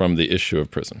detangle it from the issue of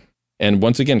prison. And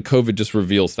once again, COVID just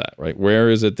reveals that, right? Where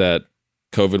is it that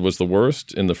COVID was the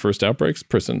worst in the first outbreaks?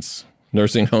 Prisons,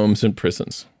 nursing homes, and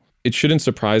prisons. It shouldn't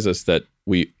surprise us that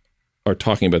we are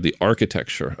talking about the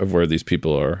architecture of where these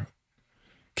people are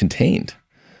contained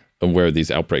and where these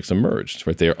outbreaks emerged,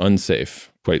 right? They are unsafe,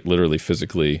 quite literally,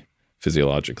 physically,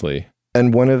 physiologically.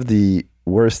 And one of the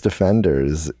worst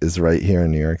offenders is right here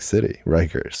in New York City,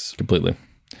 Rikers. Completely.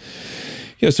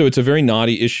 Yeah, so it's a very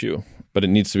knotty issue, but it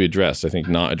needs to be addressed. I think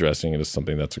not addressing it is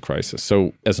something that's a crisis.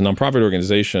 So as a nonprofit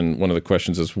organization, one of the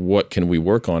questions is what can we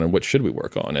work on and what should we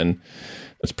work on? And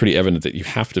it's pretty evident that you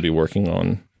have to be working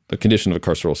on the condition of a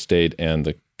carceral state and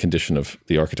the condition of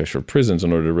the architecture of prisons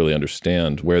in order to really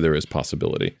understand where there is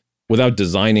possibility. Without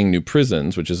designing new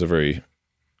prisons, which is a very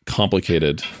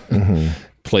complicated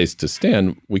place to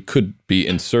stand, we could be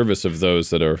in service of those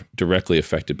that are directly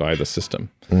affected by the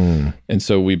system. And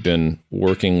so we've been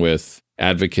working with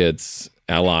advocates,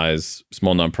 allies,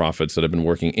 small nonprofits that have been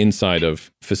working inside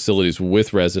of facilities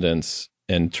with residents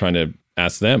and trying to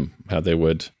ask them how they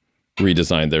would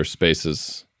redesign their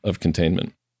spaces of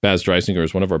containment. Baz Dreisinger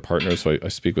is one of our partners, so I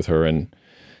speak with her, and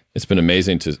it's been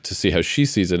amazing to see how she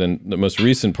sees it. And the most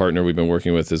recent partner we've been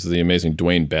working with is the amazing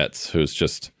Dwayne Betts, who's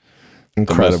just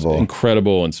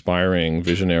incredible, inspiring,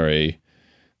 visionary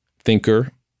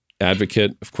thinker,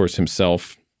 advocate, of course,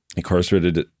 himself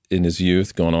incarcerated in his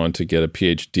youth, gone on to get a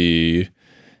PhD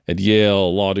at Yale, a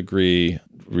law degree,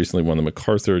 recently won the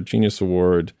MacArthur Genius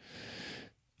Award,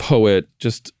 poet,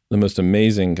 just the most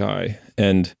amazing guy.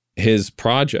 And his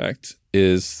project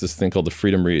is this thing called the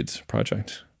Freedom Reads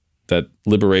Project. that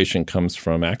liberation comes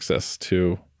from access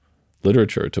to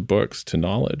literature, to books, to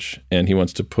knowledge. And he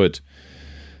wants to put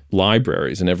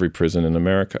libraries in every prison in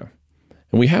America.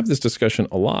 And we have this discussion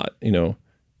a lot,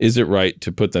 is it right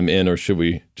to put them in, or should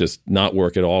we just not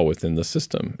work at all within the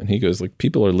system? And he goes, like,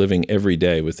 people are living every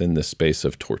day within this space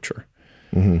of torture.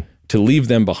 Mm-hmm. To leave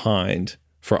them behind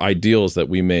for ideals that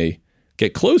we may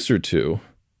get closer to,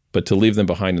 but to leave them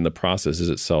behind in the process is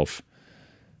itself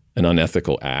an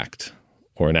unethical act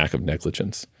or an act of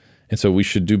negligence. And so we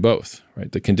should do both,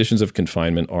 right? The conditions of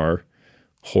confinement are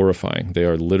horrifying. They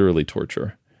are literally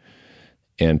torture.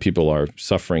 And people are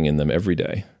suffering in them every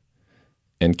day.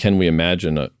 And can we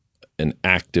imagine an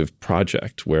active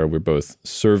project where we're both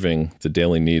serving the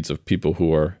daily needs of people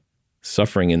who are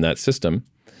suffering in that system,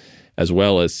 as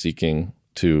well as seeking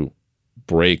to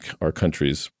break our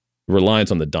country's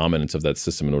reliance on the dominance of that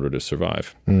system in order to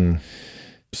survive?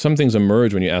 Some things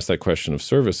emerge when you ask that question of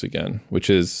service again, which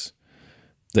is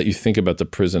that you think about the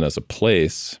prison as a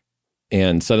place,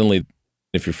 and suddenly,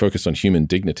 if you're focused on human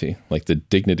dignity, like the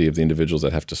dignity of the individuals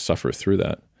that have to suffer through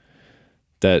that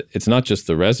it's not just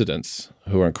the residents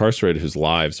who are incarcerated whose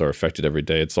lives are affected every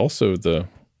day. It's also the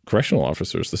correctional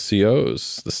officers, the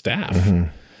COs, the staff. Mm-hmm.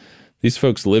 These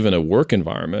folks live in a work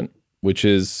environment which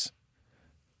is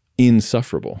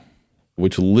insufferable,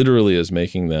 which literally is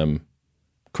making them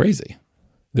crazy.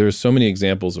 There are so many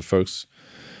examples of folks,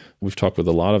 we've talked with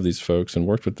a lot of these folks and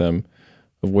worked with them,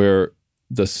 where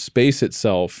the space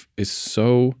itself is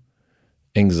so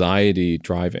anxiety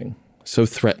driving, so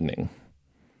threatening,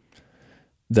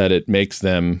 that it makes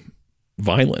them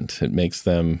violent. It makes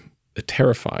them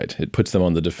terrified. It puts them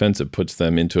on the defensive, puts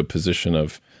them into a position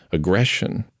of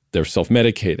aggression. They're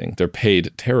self-medicating. They're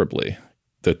paid terribly.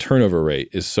 The turnover rate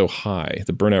is so high.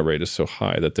 The burnout rate is so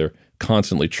high that they're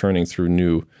constantly churning through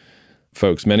new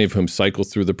folks, many of whom cycle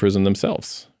through the prison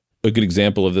themselves. A good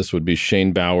example of this would be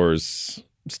Shane Bauer's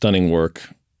stunning work,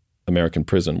 American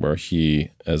Prison, where he,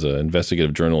 as an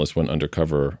investigative journalist, went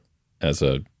undercover as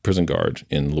a prison guard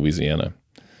in Louisiana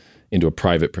into a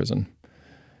private prison.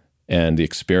 And the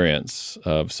experience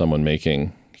of someone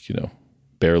making,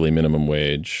 barely minimum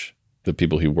wage, the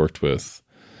people he worked with,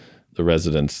 the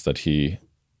residents that he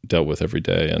dealt with every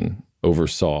day and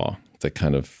oversaw, the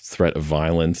kind of threat of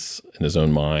violence in his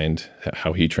own mind,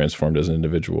 how he transformed as an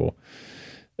individual,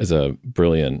 as a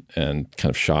brilliant and kind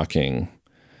of shocking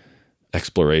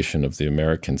exploration of the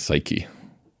American psyche.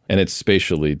 And it's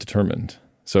spatially determined.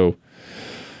 So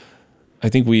I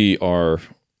think we are,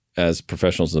 as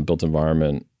professionals in the built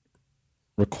environment,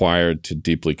 required to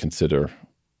deeply consider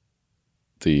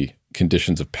the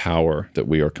conditions of power that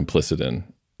we are complicit in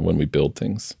when we build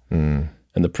things. And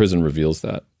the prison reveals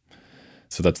that.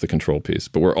 So that's the control piece.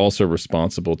 But we're also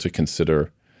responsible to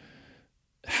consider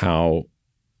how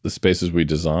the spaces we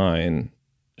design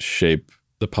shape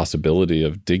the possibility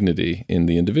of dignity in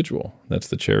the individual. That's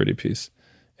the charity piece.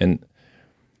 And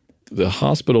the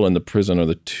hospital and the prison are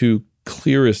the two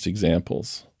clearest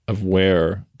examples of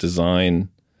where design,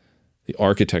 the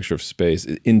architecture of space,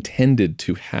 is intended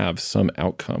to have some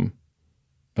outcome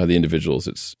by the individuals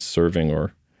it's serving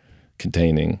or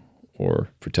containing or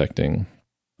protecting.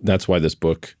 That's why this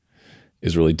book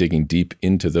is really digging deep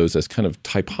into those as kind of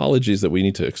typologies that we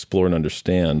need to explore and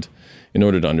understand in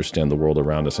order to understand the world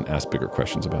around us and ask bigger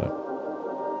questions about it.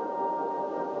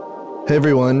 Hey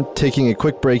everyone, taking a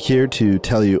quick break here to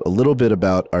tell you a little bit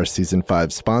about our Season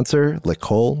 5 sponsor,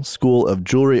 L'École School of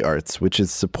Jewelry Arts, which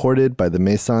is supported by the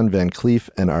Maison Van Cleef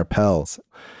 & Arpels.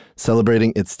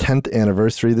 Celebrating its 10th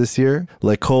anniversary this year,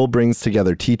 L'École brings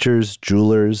together teachers,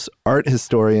 jewelers, art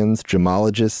historians,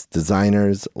 gemologists,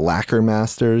 designers, lacquer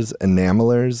masters,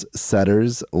 enamelers,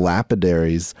 setters,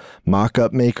 lapidaries,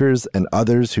 mock-up makers, and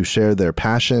others who share their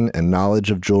passion and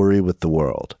knowledge of jewelry with the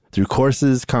world. Through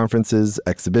courses, conferences,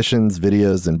 exhibitions,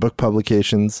 videos, and book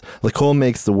publications, L'École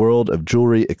makes the world of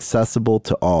jewelry accessible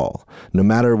to all. No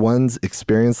matter one's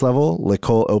experience level,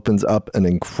 L'École opens up an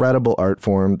incredible art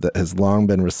form that has long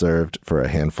been reserved for a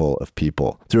handful of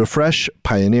people. Through a fresh,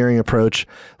 pioneering approach,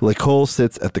 L'École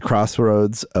sits at the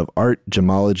crossroads of art,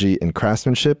 gemology, and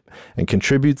craftsmanship, and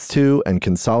contributes to and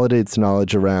consolidates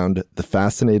knowledge around the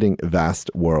fascinating,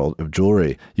 vast world of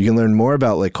jewelry. You can learn more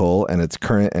about L'École and its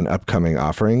current and upcoming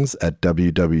offerings at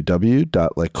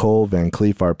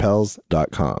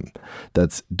www.lecolevancleefarpels.com.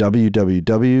 That's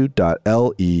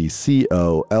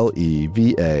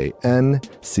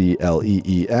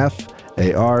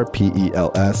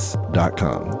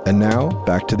www.lecolevancleefarpels.com. And now,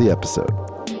 back to the episode.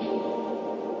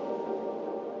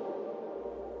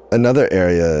 Another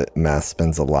area Mass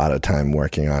spends a lot of time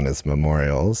working on is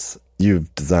memorials.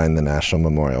 You've designed the National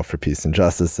Memorial for Peace and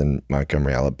Justice in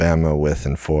Montgomery, Alabama, with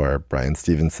and for Bryan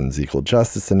Stevenson's Equal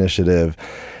Justice Initiative.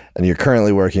 And you're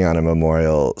currently working on a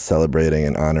memorial celebrating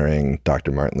and honoring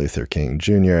Dr. Martin Luther King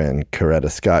Jr. and Coretta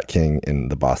Scott King in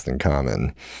the Boston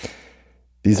Common.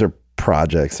 These are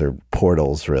projects or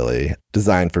portals, really,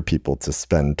 designed for people to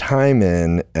spend time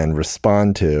in and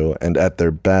respond to. And at their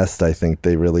best, I think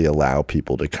they really allow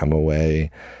people to come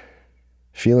away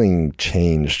feeling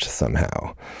changed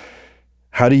somehow.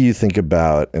 How do you think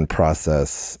about and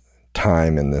process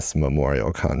time in this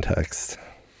memorial context?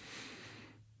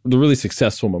 The really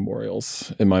successful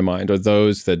memorials, in my mind, are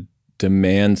those that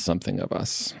demand something of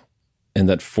us and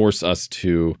that force us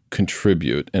to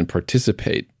contribute and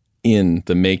participate in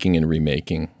the making and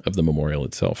remaking of the memorial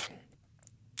itself.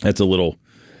 That's a little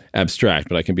abstract,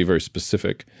 but I can be very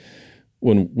specific.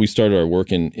 When we started our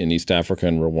work in East Africa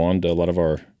and Rwanda, a lot of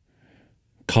our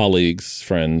colleagues,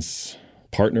 friends,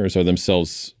 partners are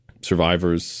themselves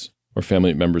survivors or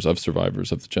family members of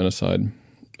survivors of the genocide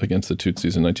against the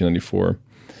Tutsis in 1994.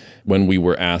 When we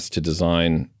were asked to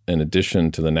design an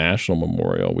addition to the National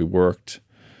Memorial, we worked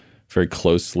very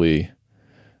closely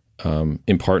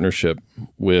in partnership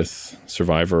with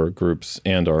survivor groups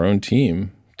and our own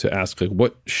team to ask, like,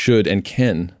 what should and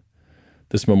can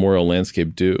this memorial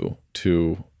landscape do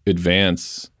to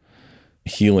advance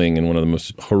healing in one of the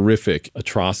most horrific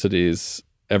atrocities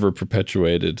ever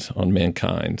perpetuated on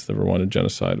mankind. The Rwandan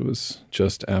genocide was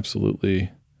just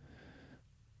absolutely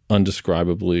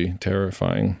undescribably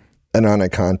terrifying. And on a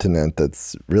continent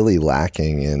that's really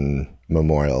lacking in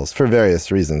memorials for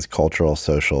various reasons, cultural,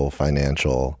 social,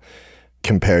 financial,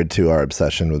 compared to our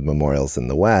obsession with memorials in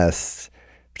the West,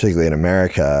 particularly in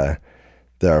America,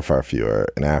 there are far fewer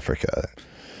in Africa.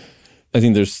 I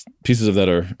think there's pieces of that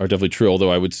are definitely true,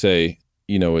 although I would say,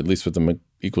 at least with the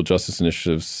Equal Justice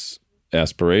Initiative's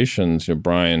aspirations,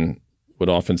 Bryan would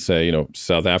often say,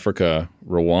 South Africa,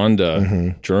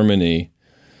 Rwanda, Germany,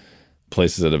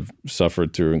 places that have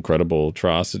suffered through incredible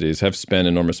atrocities, have spent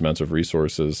enormous amounts of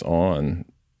resources on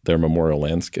their memorial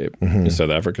landscape. South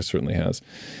Africa certainly has.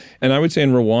 And I would say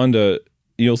in Rwanda,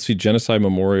 you'll see genocide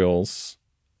memorials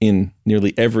in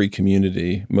nearly every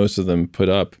community. Most of them put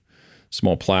up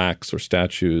small plaques or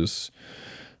statues,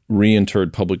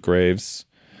 reinterred public graves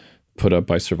put up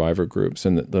by survivor groups.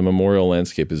 And the memorial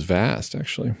landscape is vast,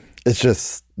 actually. It's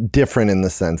just different in the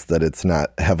sense that it's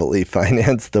not heavily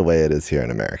financed the way it is here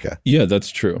in America. Yeah, that's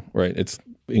true, right? It's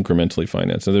incrementally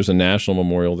financed. So there's a national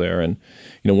memorial there. And,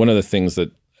 one of the things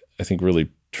that I think really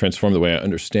transformed the way I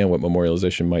understand what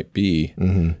memorialization might be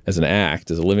as an act,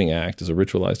 as a living act, as a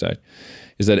ritualized act,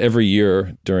 is that every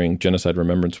year during Genocide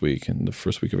Remembrance Week in the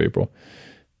first week of April,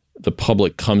 the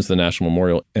public comes to the National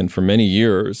Memorial and for many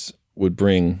years would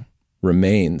bring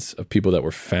remains of people that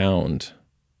were found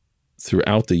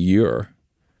throughout the year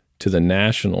to the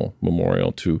National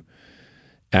Memorial to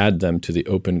add them to the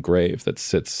open grave that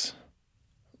sits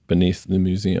beneath the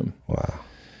museum. Wow.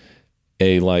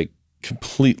 A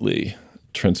completely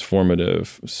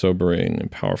transformative, sobering,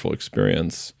 and powerful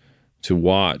experience to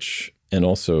watch and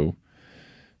also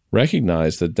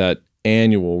recognize that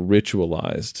annual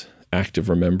ritualized act of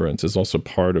remembrance is also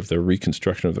part of their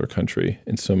reconstruction of their country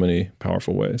in so many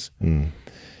powerful ways.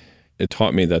 It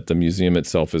taught me that the museum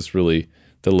itself is really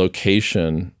the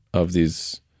location of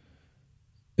these.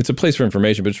 It's a place for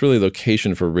information, but it's really a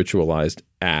location for ritualized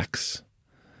acts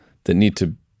that need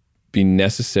to be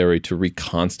necessary to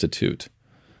reconstitute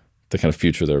the kind of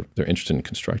future they're interested in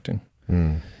constructing.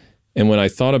 And when I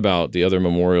thought about the other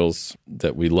memorials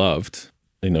that we loved,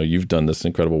 you've done this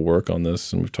incredible work on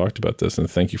this, and we've talked about this, and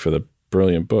thank you for the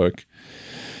brilliant book.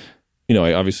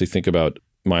 I obviously think about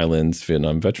Maya Lin's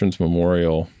Vietnam Veterans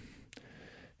Memorial.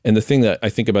 And the thing that I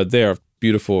think about there,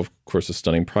 beautiful, of course, a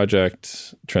stunning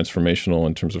project, transformational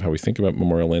in terms of how we think about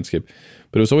memorial landscape.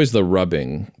 But it was always the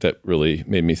rubbing that really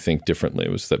made me think differently.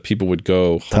 It was that people would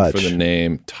go hunt for the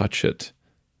name, touch it,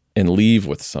 and leave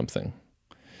with something.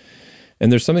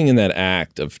 And there's something in that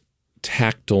act of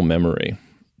tactile memory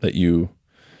that you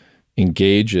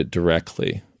engage it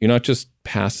directly. You're not just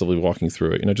passively walking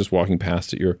through it. You're not just walking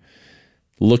past it. You're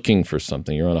looking for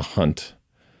something. You're on a hunt.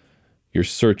 You're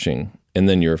searching, and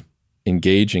then you're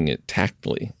engaging it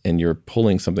tactily, and you're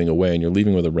pulling something away, and you're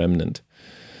leaving with a remnant.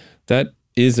 That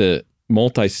is a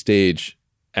multi-stage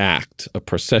act, a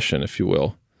procession, if you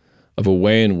will, of a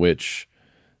way in which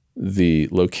the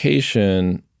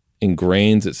location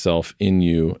ingrains itself in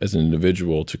you as an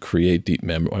individual to create deep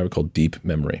memory, what I would call deep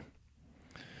memory.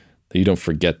 That you don't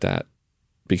forget that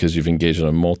because you've engaged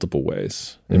in multiple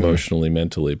ways, emotionally,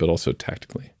 mentally, but also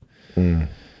tactically.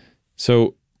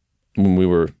 So when we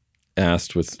were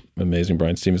asked with amazing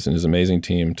Brian Stevenson, his amazing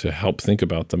team, to help think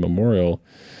about the memorial,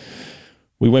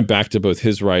 we went back to both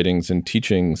his writings and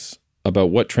teachings about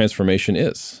what transformation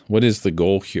is. What is the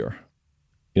goal here?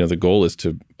 The goal is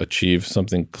to achieve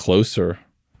something closer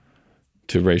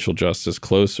to racial justice,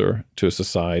 closer to a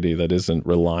society that isn't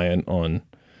reliant on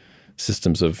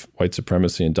systems of white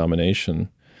supremacy and domination,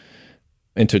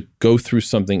 and to go through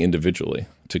something individually,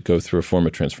 to go through a form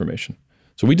of transformation.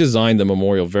 So we designed the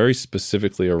memorial very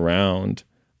specifically around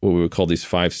what we would call these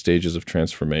 5 stages of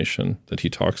transformation that he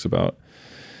talks about,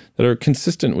 that are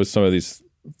consistent with some of these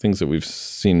things that we've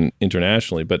seen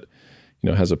internationally, but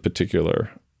has a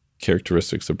particular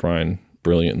characteristics that Brian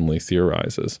brilliantly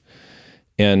theorizes.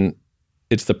 And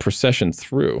it's the procession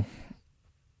through,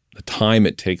 the time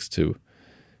it takes to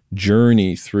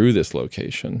journey through this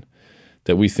location,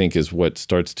 that we think is what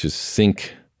starts to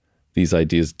sink these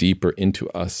ideas deeper into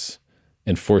us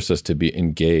and force us to be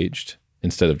engaged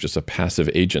instead of just a passive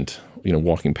agent,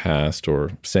 walking past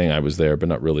or saying I was there, but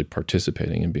not really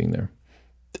participating in being there.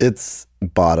 It's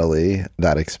bodily,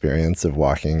 that experience of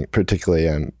walking, particularly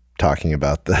I'm talking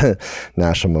about the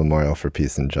National Memorial for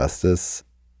Peace and Justice.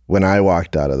 When I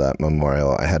walked out of that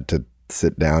memorial, I had to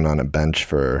sit down on a bench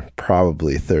for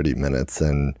probably 30 minutes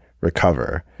and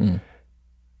recover.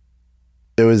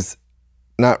 It was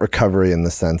not recovery in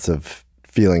the sense of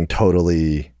feeling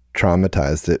totally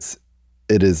traumatized.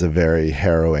 It is a very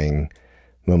harrowing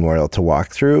memorial to walk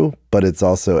through, but it's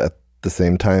also at the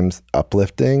same time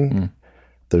uplifting.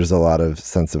 There's a lot of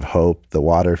sense of hope, the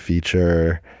water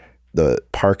feature, the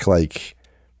park-like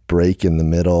break in the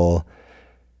middle.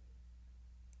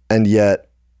 And yet,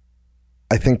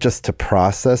 I think just to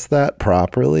process that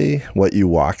properly, what you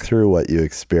walk through, what you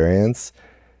experience,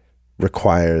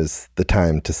 requires the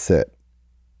time to sit.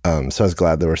 So I was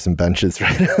glad there were some benches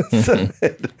right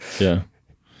outside. Yeah.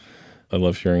 I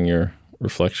love hearing your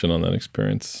reflection on that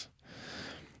experience.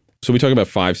 So we talk about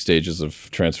 5 stages of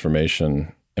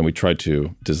transformation, and we try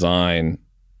to design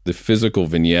the physical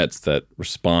vignettes that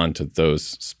respond to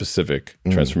those specific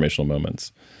transformational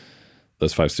moments.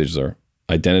 Those 5 stages are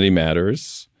identity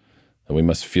matters, that we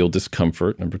must feel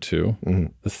discomfort, number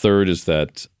 2. The third is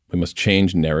that we must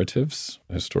change narratives,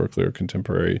 historically or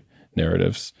contemporary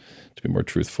narratives, to be more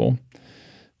truthful.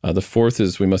 The fourth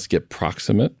is we must get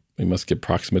proximate. We must get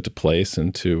proximate to place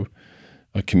and to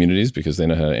communities because they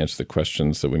know how to answer the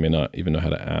questions that we may not even know how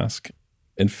to ask.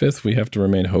 And fifth, we have to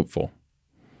remain hopeful.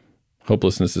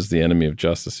 Hopelessness is the enemy of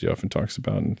justice, he often talks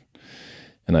about. And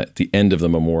at the end of the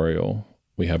memorial,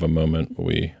 we have a moment where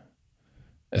we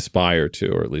aspire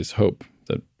to, or at least hope,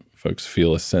 that folks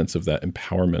feel a sense of that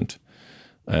empowerment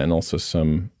and also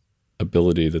some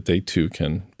ability that they too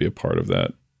can be a part of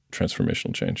that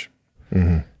transformational change.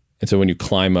 And so when you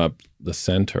climb up the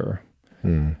center,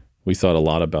 we thought a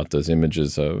lot about those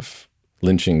images of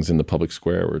lynchings in the public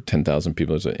square where 10,000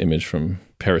 people, there's an image from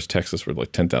Paris, Texas, where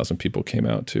like 10,000 people came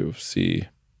out to see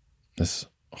this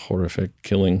horrific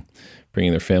killing,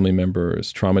 bringing their family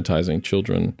members, traumatizing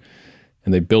children.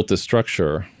 And they built this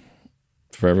structure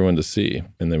for everyone to see,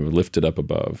 and they were lifted up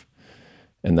above.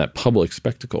 And that public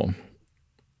spectacle,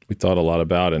 we thought a lot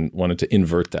about and wanted to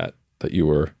invert that you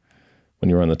were, when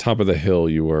you were on the top of the hill,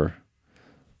 you were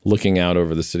looking out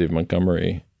over the city of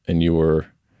Montgomery, and you were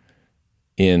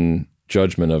in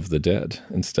judgment of the dead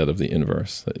instead of the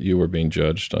inverse, that you were being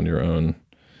judged on your own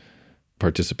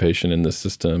participation in this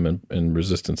system and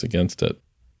resistance against it.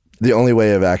 The only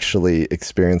way of actually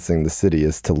experiencing the city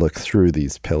is to look through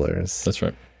these pillars. That's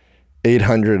right.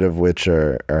 800 of which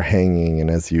are hanging,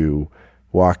 and as you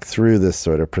walk through this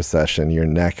sort of procession, your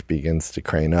neck begins to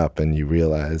crane up and you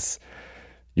realize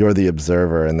you're the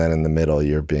observer, and then in the middle,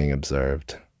 you're being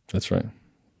observed. That's right.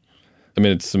 I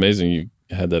mean, it's amazing you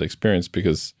had that experience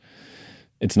because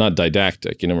it's not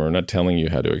didactic. We're not telling you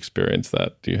how to experience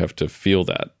that. You have to feel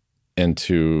that and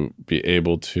to be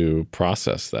able to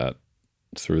process that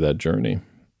through that journey.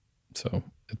 So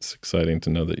it's exciting to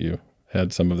know that you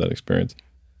had some of that experience.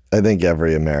 I think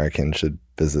every American should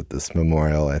visit this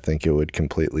memorial. I think it would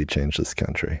completely change this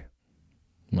country.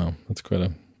 Wow, that's quite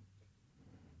a...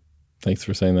 Thanks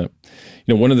for saying that.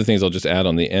 One of the things I'll just add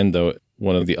on the end, though,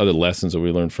 one of the other lessons that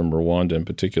we learned from Rwanda in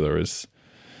particular is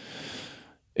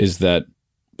that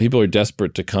people are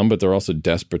desperate to come, but they're also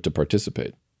desperate to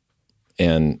participate.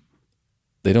 And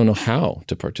they don't know how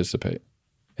to participate.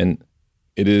 And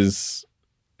it is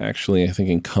actually, I think,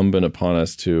 incumbent upon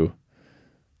us to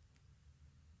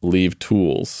leave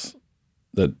tools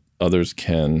that others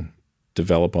can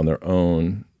develop on their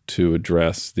own to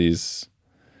address these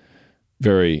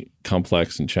very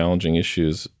complex and challenging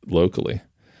issues locally.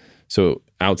 So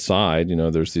outside,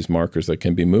 there's these markers that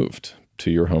can be moved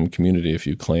to your home community if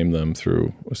you claim them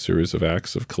through a series of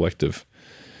acts of collective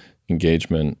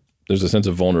engagement. There's a sense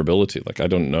of vulnerability. Like, I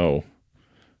don't know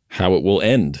how it will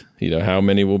end, how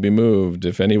many will be moved,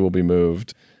 if any will be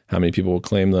moved, how many people will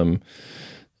claim them,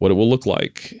 what it will look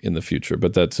like in the future.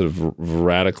 But that sort of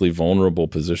radically vulnerable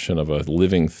position of a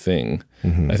living thing,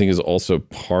 I think, is also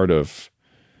part of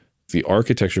the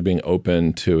architecture being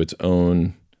open to its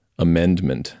own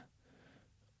amendment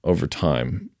over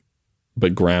time,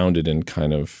 but grounded in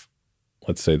kind of,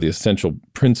 let's say, the essential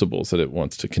principles that it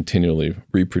wants to continually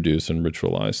reproduce and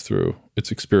ritualize through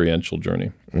its experiential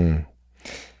journey.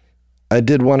 I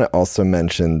did want to also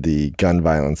mention the Gun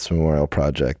Violence Memorial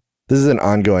Project. This is an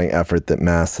ongoing effort that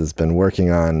Mass has been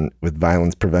working on with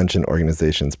violence prevention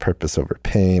organizations Purpose Over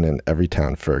Pain and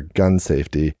Everytown for Gun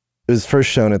Safety. It was first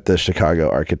shown at the Chicago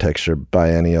Architecture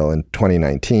Biennial in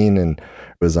 2019 and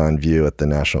was on view at the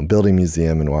National Building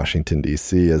Museum in Washington,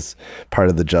 D.C. as part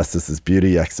of the Justice is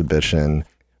Beauty exhibition.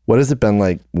 What has it been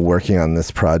like working on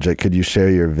this project? Could you share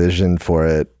your vision for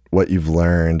it, what you've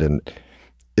learned? And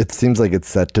it seems like it's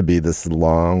set to be this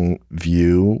long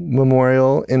view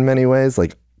memorial in many ways,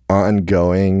 like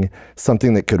ongoing,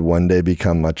 something that could one day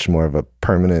become much more of a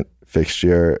permanent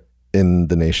fixture in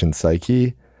the nation's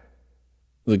psyche.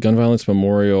 The Gun Violence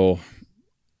Memorial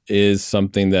is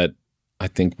something that I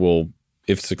think will,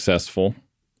 if successful,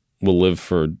 will live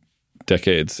for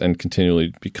decades and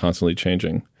continually be constantly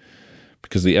changing,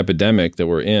 because the epidemic that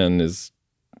we're in is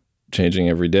changing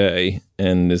every day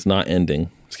and is not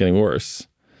ending. It's getting worse.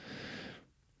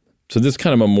 So this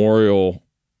kind of memorial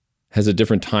has a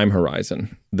different time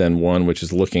horizon than one which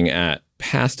is looking at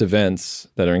past events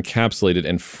that are encapsulated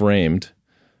and framed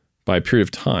by a period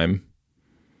of time.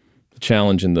 The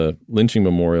challenge in the lynching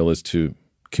memorial is to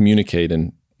communicate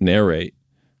and narrate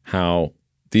how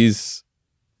these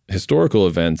historical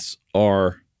events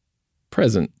are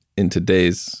present in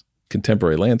today's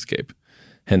contemporary landscape,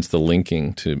 hence the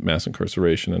linking to mass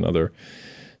incarceration and other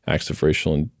acts of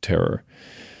racial and terror.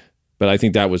 But I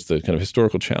think that was the kind of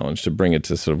historical challenge, to bring it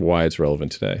to sort of why it's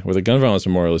relevant today. Where the Gun Violence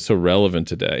Memorial is so relevant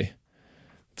today,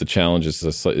 the challenge is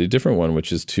a slightly different one,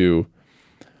 which is to,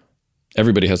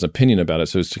 everybody has an opinion about it,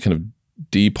 so it's to kind of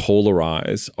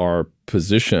depolarize our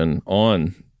position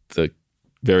on the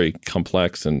very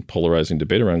complex and polarizing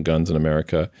debate around guns in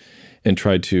America, and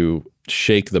try to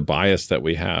shake the bias that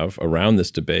we have around this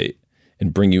debate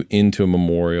and bring you into a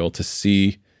memorial to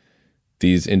see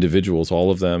these individuals,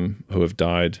 all of them who have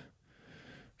died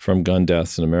from gun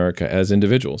deaths in America, as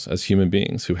individuals, as human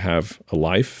beings who have a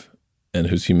life and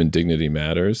whose human dignity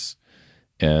matters,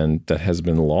 and that has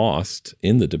been lost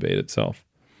in the debate itself.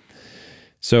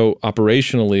 So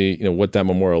operationally, what that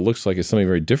memorial looks like is something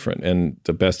very different. And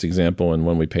the best example, and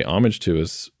one we pay homage to,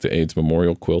 is the AIDS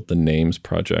Memorial Quilt, the NAMES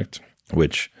Project,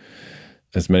 which,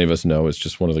 as many of us know, is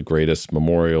just one of the greatest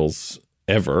memorials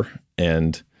ever,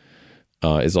 and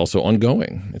is also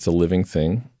ongoing. It's a living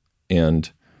thing,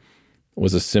 and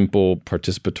was a simple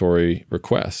participatory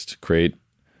request: create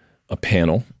a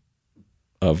panel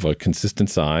of a consistent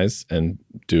size and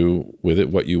do with it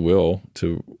what you will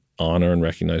to honor and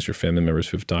recognize your family members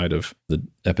who've died of the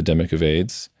epidemic of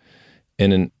AIDS.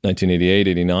 And in 1988,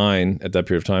 89, at that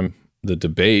period of time, the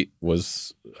debate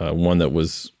was one that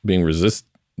was being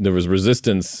there was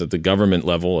resistance at the government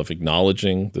level of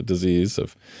acknowledging the disease,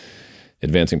 of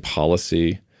advancing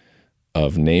policy,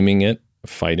 of naming it,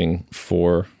 fighting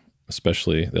for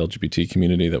especially the LGBT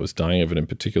community that was dying of it in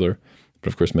particular, but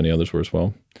of course many others were as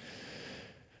well.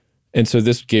 And so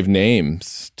this gave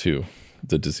names to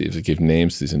the disease. It gave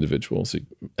names to these individuals. It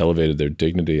elevated their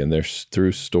dignity, and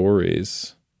through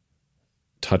stories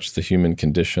touched the human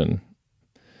condition.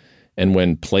 And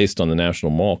when placed on the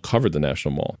National Mall, covered the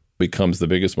National Mall, becomes the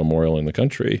biggest memorial in the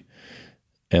country,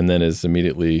 and then is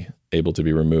immediately able to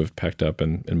be removed, packed up,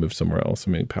 and moved somewhere else.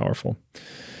 I mean, powerful.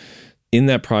 In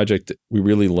that project, we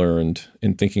really learned,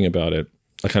 in thinking about it,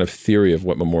 a kind of theory of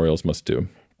what memorials must do.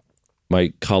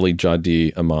 My colleague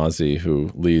Jadi Amazi, who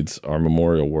leads our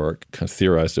memorial work, kind of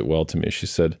theorized it well to me. She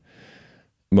said,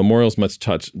 memorials must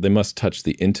touch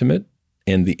the intimate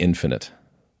and the infinite,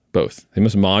 both. They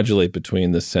must modulate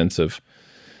between the sense of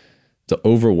the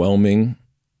overwhelming,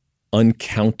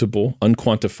 uncountable,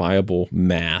 unquantifiable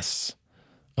mass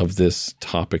of this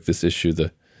topic, this issue,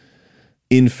 the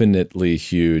infinitely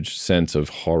huge sense of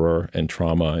horror and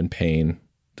trauma and pain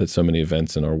that so many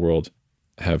events in our world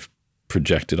have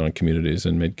projected on communities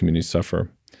and made communities suffer.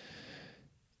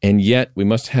 And yet we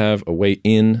must have a way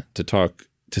in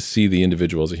to see the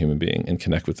individual as a human being and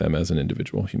connect with them as an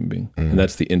individual human being. And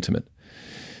that's the intimate.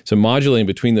 So modulating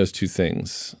between those two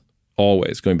things,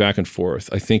 always going back and forth,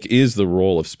 I think is the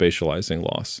role of spatializing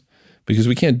loss. because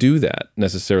we can't do that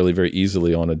necessarily very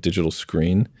easily on a digital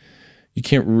screen. You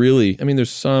can't really, I mean, there's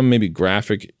some maybe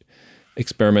graphic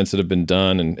experiments that have been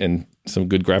done and some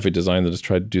good graphic design that has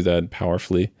tried to do that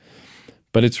powerfully.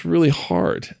 But it's really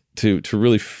hard to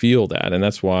really feel that. And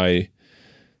that's why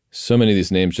so many of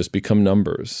these names just become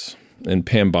numbers. And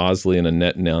Pam Bosley and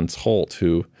Annette Nance-Holt,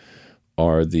 who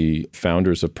are the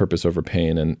founders of Purpose Over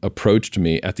Pain, and approached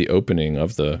me at the opening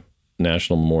of the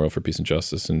National Memorial for Peace and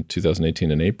Justice in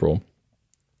 2018 in April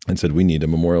and said, we need a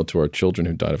memorial to our children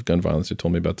who died of gun violence. They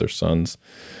told me about their sons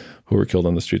who were killed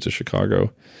on the streets of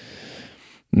Chicago.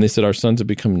 And they said, our sons have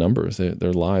become numbers.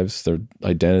 Their lives, their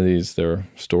identities, their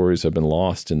stories have been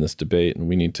lost in this debate, and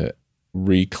we need to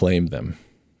reclaim them.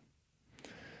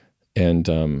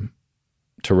 And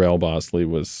Terrell Bosley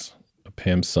was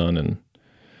Pam's son,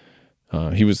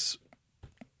 and he was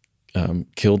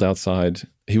killed outside.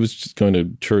 He was just going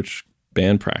to church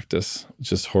band practice,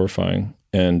 just horrifying.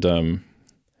 And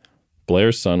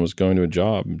Blair's son was going to a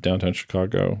job in downtown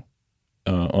Chicago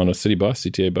on a city bus,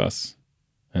 CTA bus.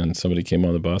 And somebody came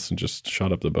on the bus and just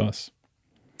shot up the bus.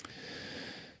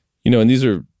 And these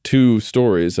are two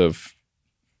stories of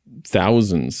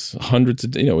thousands, hundreds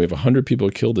of, we have 100 people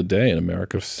killed a day in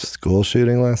America. School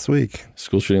shooting last week.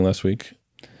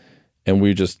 And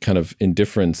we just kind of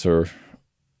indifference, or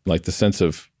like the sense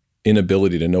of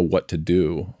inability to know what to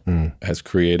do has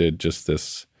created just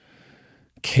this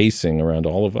casing around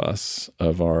all of us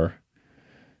of our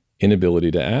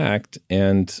inability to act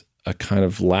and a kind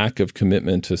of lack of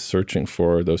commitment to searching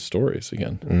for those stories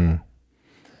again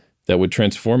that would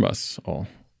transform us all.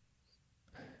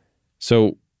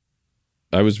 So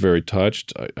I was very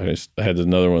touched. I had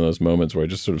another one of those moments where I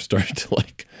just sort of started to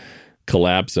like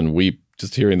collapse and weep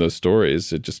just hearing those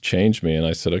stories. It just changed me. And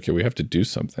I said, okay, we have to do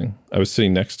something. I was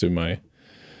sitting next to my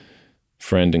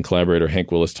friend and collaborator,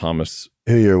 Hank Willis Thomas,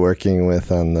 who you're working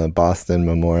with on the Boston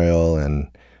Memorial and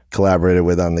collaborated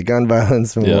with on the Gun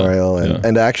Violence Memorial,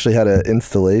 and actually had an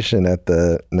installation at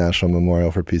the National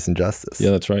Memorial for Peace and Justice.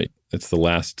 Yeah, that's right. It's the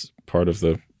last part of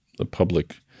the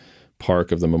public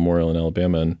park of the memorial in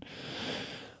Alabama. And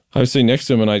I was sitting next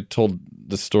to him, and I told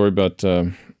the story about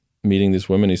meeting these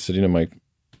women. He said,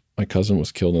 my cousin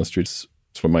was killed in the streets.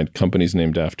 It's what my company's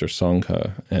named after,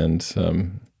 Songha.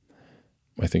 And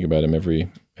I think about him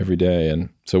every day. And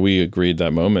so we agreed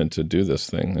that moment to do this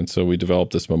thing. And so we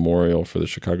developed this memorial for the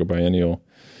Chicago Biennial.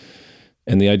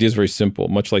 And the idea is very simple.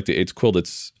 Much like the AIDS quilt,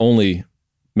 it's only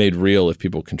made real if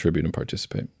people contribute and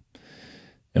participate.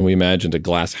 And we imagined a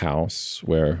glass house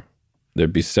where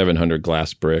there'd be 700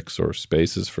 glass bricks or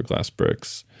spaces for glass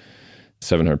bricks,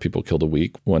 700 people killed a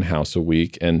week, one house a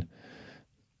week. And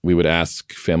we would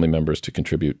ask family members to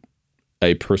contribute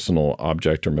a personal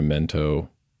object or memento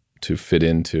to fit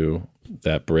into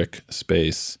that brick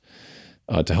space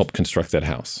to help construct that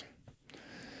house.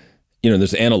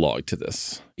 There's analog to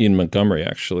this. In Montgomery,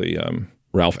 actually,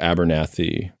 Ralph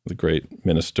Abernathy, the great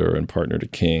minister and partner to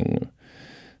King,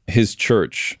 his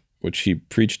church, which he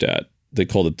preached at, they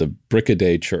called it the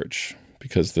Brick-a-Day Church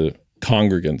because the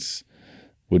congregants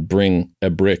would bring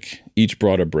a brick, each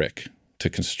brought a brick to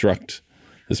construct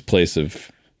this place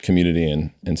of community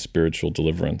and spiritual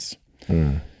deliverance.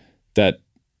 That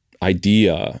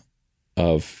idea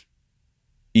of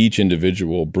each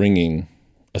individual bringing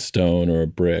a stone or a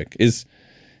brick is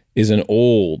an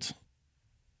old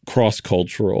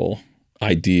cross-cultural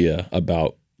idea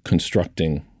about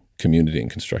constructing community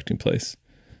and constructing place.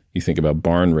 You think about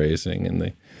barn raising in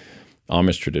the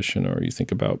Amish tradition, or you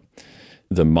think about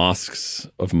the mosques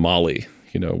of Mali,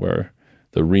 where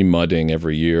the remudding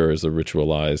every year is a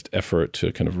ritualized effort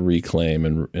to kind of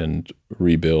reclaim and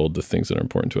rebuild the things that are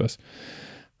important to us.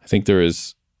 I think there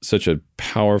is such a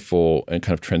powerful and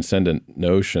kind of transcendent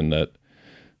notion that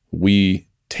we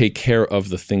take care of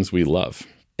the things we love,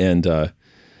 and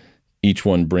each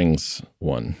one brings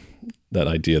one. That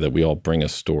idea that we all bring a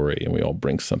story and we all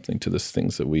bring something to these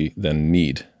things that we then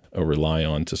need or rely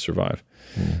on to survive.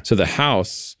 So the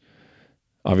house,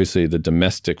 obviously the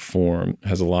domestic form,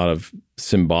 has a lot of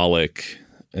symbolic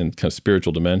and kind of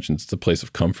spiritual dimensions. It's a place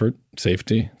of comfort,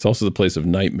 safety. It's also the place of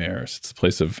nightmares. It's the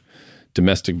place of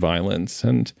domestic violence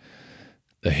and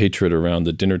the hatred around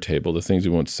the dinner table, the things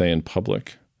we won't say in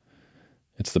public.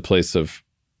 It's the place of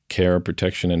care,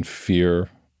 protection, and fear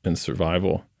and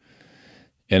survival.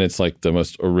 And it's like the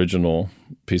most original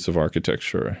piece of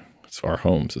architecture. It's our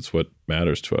homes. It's what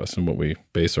matters to us and what we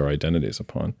base our identities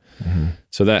upon.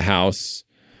 So that house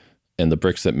and the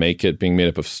bricks that make it, being made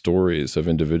up of stories of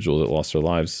individuals that lost their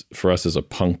lives, for us is a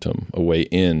punctum, a way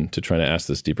in to trying to ask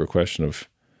this deeper question of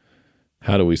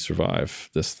how do we survive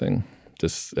this thing,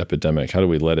 this epidemic? How do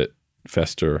we let it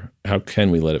fester? How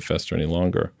can we let it fester any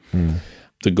longer?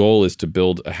 The goal is to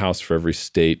build a house for every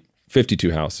state,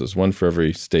 52 houses, one for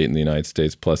every state in the United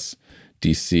States, plus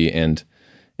DC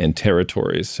and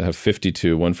territories. Have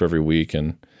 52, one for every week,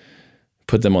 and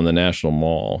put them on the National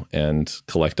Mall and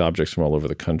collect objects from all over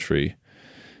the country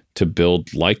to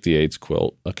build, like the AIDS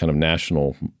quilt, a kind of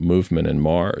national movement and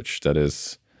march that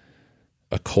is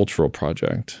a cultural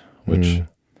project, which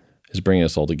is bringing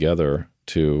us all together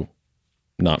to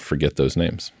not forget those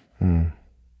names.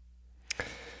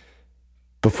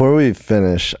 Before we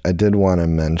finish, I did want to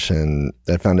mention,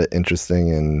 I found it interesting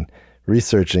in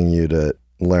researching you to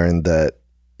learn that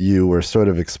you were sort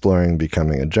of exploring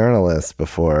becoming a journalist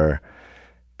before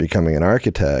becoming an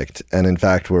architect. And in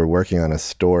fact, we're working on a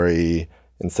story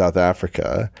in South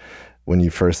Africa when you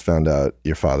first found out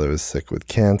your father was sick with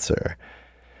cancer.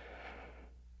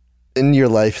 In your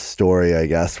life story, I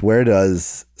guess, where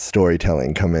does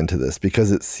storytelling come into this?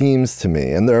 Because it seems to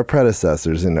me, and there are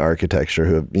predecessors in architecture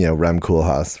who, Rem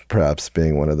Koolhaas perhaps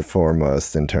being one of the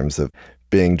foremost in terms of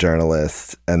being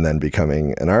journalists and then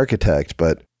becoming an architect.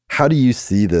 But how do you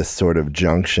see this sort of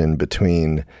junction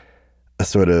between a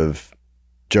sort of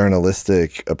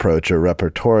journalistic approach or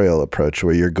repertorial approach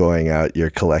where you're going out, you're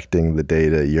collecting the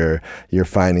data, you're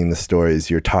finding the stories,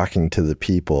 you're talking to the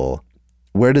people?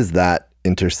 Where does that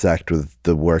intersect with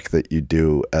the work that you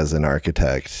do as an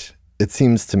architect? It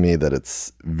seems to me that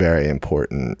it's very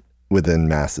important within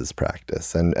masses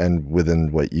practice and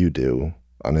within what you do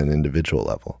on an individual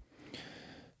level.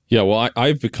 Yeah, well,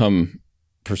 I've become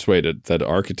persuaded that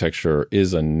architecture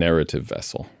is a narrative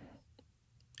vessel.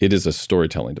 It is a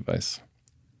storytelling device.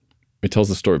 It tells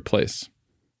the story of place.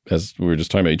 As we were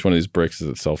just talking about, each one of these bricks is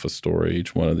itself a story.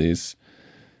 Each one of these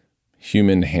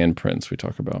human handprints we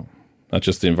talk about, not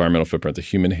just the environmental footprint, the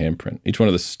human handprint. Each one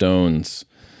of the stones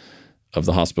of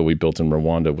the hospital we built in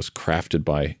Rwanda was crafted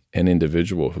by an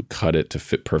individual who cut it to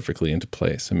fit perfectly into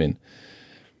place. I mean,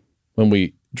 when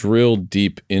we drill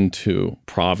deep into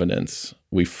provenance,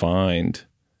 we find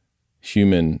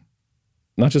human,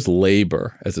 not just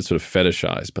labor as it's sort of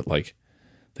fetishized, but like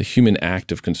the human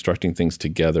act of constructing things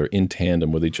together in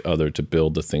tandem with each other to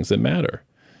build the things that matter.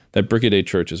 That Brick a Day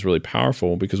Church is really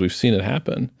powerful because we've seen it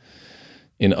happen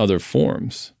in other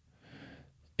forms.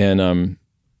 And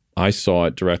I saw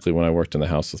it directly when I worked in the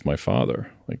house with my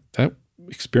father. Like, that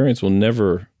experience will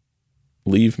never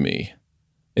leave me.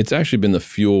 It's actually been the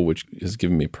fuel which has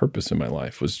given me purpose in my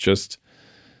life, was just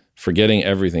forgetting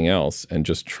everything else and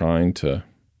just trying to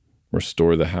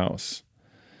restore the house.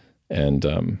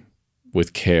 And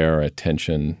with care,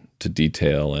 attention to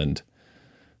detail, and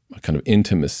a kind of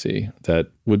intimacy that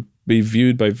would be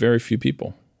viewed by very few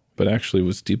people, but actually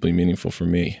was deeply meaningful for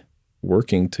me.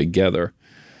 Working together,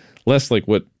 less like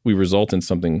what we result in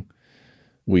something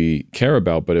we care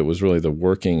about, but it was really the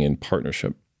working in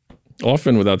partnership,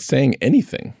 often without saying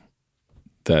anything,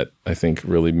 that I think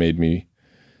really made me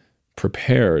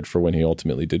prepared for when he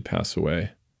ultimately did pass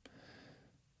away.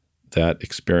 That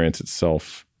experience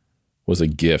itself was a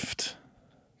gift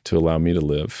to allow me to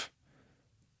live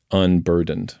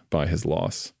unburdened by his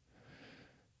loss.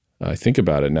 I think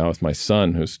about it now with my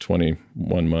son, who's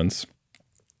 21 months,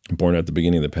 born at the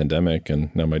beginning of the pandemic,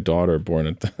 and now my daughter born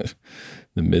at the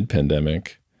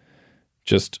mid-pandemic.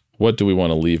 Just what do we want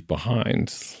to leave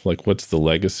behind? Like, what's the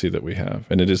legacy that we have?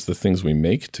 And it is the things we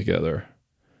make together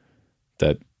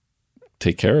that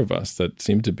take care of us that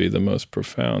seem to be the most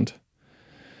profound.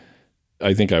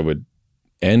 I think I would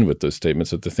end with those statements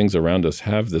that the things around us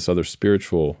have this other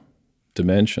spiritual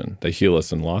dimension. They heal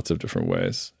us in lots of different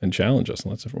ways and challenge us in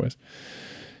lots of different ways.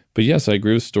 But yes, I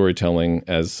agree with storytelling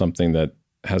as something that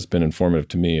has been informative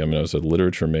to me. I mean, I was a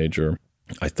literature major.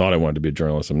 I thought I wanted to be a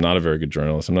journalist. I'm not a very good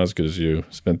journalist. I'm not as good as you,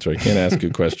 Spencer. I can't ask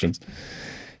good questions.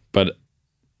 But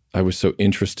I was so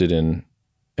interested in,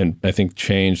 and I think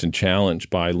changed and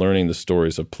challenged by learning the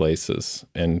stories of places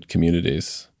and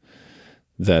communities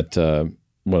that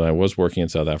when I was working in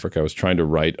South Africa, I was trying to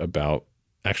write about,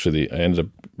 I ended up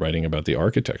writing about the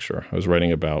architecture. I was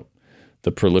writing about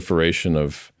the proliferation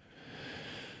of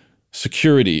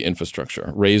security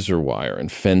infrastructure, razor wire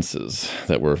and fences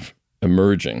that were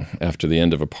emerging after the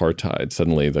end of apartheid.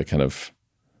 Suddenly the kind of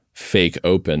fake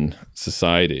open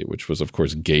society, which was of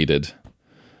course gated,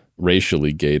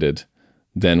 racially gated.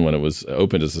 Then when it was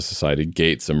opened as a society,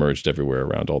 gates emerged everywhere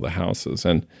around all the houses.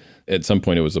 And at some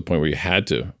point it was a point where you had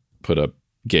to put up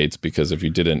gates, because if you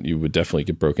didn't, you would definitely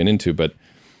get broken into. But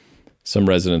some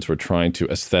residents were trying to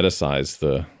aestheticize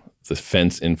the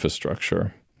fence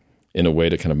infrastructure in a way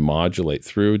to kind of modulate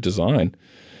through design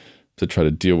to try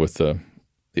to deal with the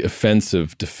the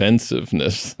offensive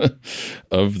defensiveness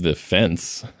of the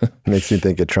fence. Makes me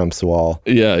think of Trump's wall.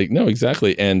 Yeah, no,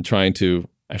 exactly. And trying to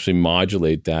actually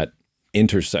modulate that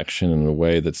intersection in a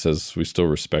way that says we still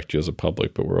respect you as a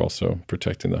public, but we're also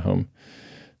protecting the home.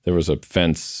 There was a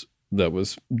fence that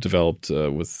was developed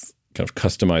with kind of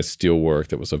customized steel work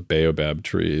that was of baobab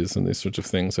trees and these sorts of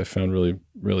things I found really,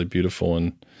 really beautiful,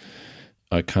 and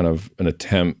kind of an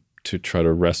attempt to try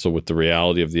to wrestle with the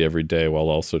reality of the everyday while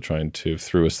also trying to,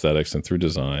 through aesthetics and through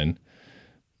design,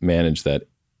 manage that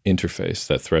interface,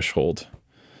 that threshold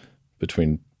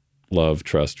between love,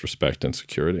 trust, respect, and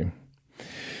security.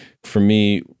 For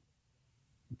me,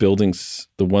 buildings,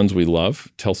 the ones we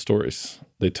love, tell stories.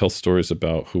 They tell stories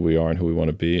about who we are and who we want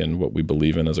to be and what we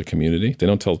believe in as a community. They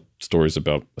don't tell stories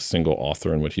about a single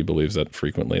author and what he believes that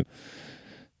frequently.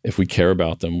 If we care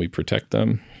about them, we protect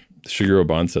them. Shigeru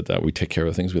Oban said that. We take care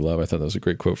of the things we love. I thought that was a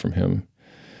great quote from him.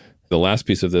 The last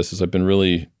piece of this is I've been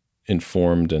really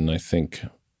informed and I think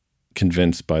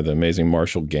convinced by the amazing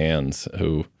Marshall Gans,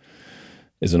 who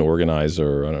is an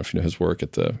organizer. I don't know if you know his work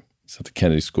at the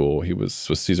Kennedy School. He was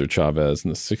with Cesar Chavez in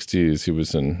the 60s. He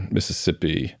was in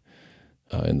Mississippi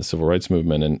in the civil rights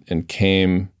movement and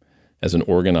came as an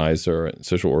organizer,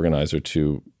 social organizer,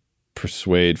 to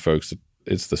persuade folks that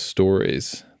it's the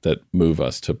stories that move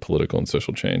us to political and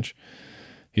social change.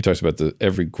 He talks about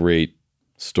every great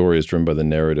story is driven by the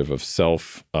narrative of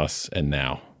self, us, and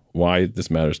now. Why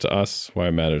this matters to us, why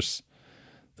it matters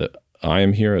that I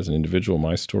am here as an individual,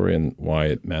 my story, and why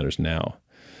it matters now.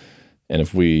 And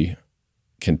if we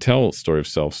can tell a story of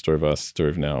self, story of us,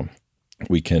 story of now,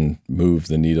 we can move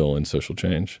the needle in social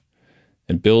change.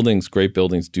 And buildings, great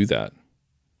buildings, do that.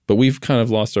 But we've kind of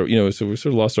lost our, so we've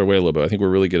sort of lost our way a little bit. I think we're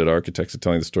really good at architects at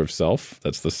telling the story of self.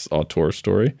 That's this auteur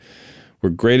story. We're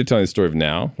great at telling the story of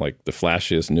now. Like the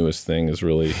flashiest, newest thing is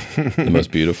really the most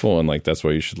beautiful, and like that's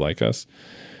why you should like us.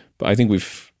 But I think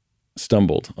we've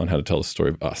stumbled on how to tell the story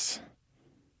of us.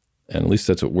 And at least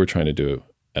that's what we're trying to do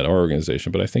at our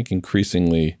organization. But I think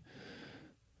increasingly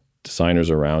designers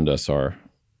around us are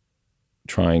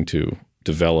trying to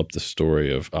develop the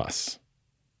story of us,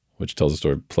 which tells a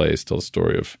story of place, tells a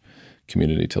story of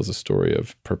community, tells a story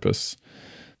of purpose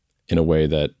in a way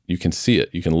that you can see it.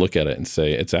 You can look at it and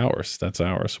say, it's ours. That's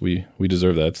ours. We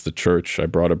deserve that. It's the church. I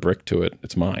brought a brick to it.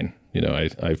 It's mine.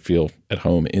 I feel at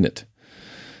home in it.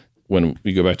 When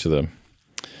we go back to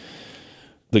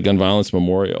the gun violence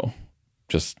memorial,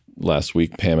 just last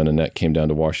week, Pam and Annette came down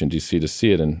to Washington, D.C. to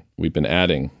see it, and we've been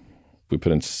adding. We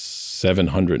put in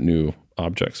 700 new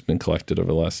objects been collected over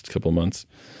the last couple of months.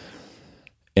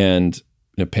 And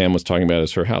Pam was talking about it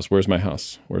as her house. Where's my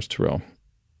house? Where's Terrell?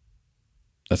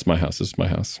 That's my house. This is my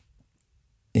house.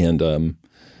 And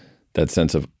that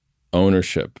sense of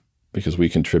ownership, because we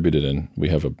contributed and we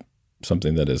have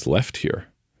something that is left here,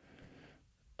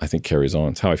 I think carries on.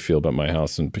 It's how I feel about my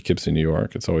house in Poughkeepsie, New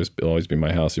York. It'll always be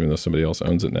my house, even though somebody else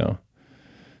owns it now.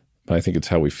 But I think it's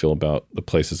how we feel about the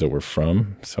places that we're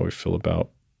from. It's how we feel about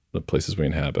the places we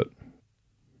inhabit.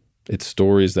 It's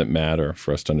stories that matter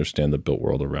for us to understand the built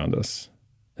world around us.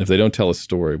 And if they don't tell a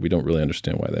story, we don't really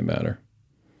understand why they matter.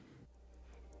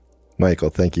 Michael,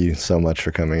 thank you so much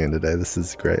for coming in today. This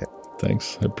is great.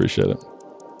 Thanks. I appreciate it.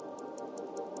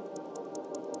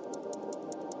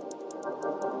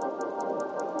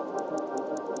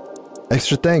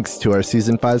 Extra thanks to our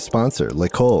Season 5 sponsor,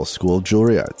 L'École School of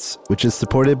Jewelry Arts, which is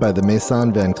supported by the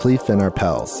Maison Van Cleef &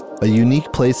 Arpels. A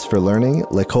unique place for learning,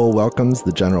 L'École welcomes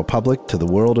the general public to the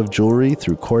world of jewelry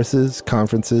through courses,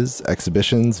 conferences,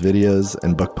 exhibitions, videos,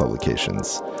 and book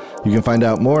publications. You can find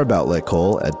out more about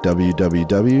L'École at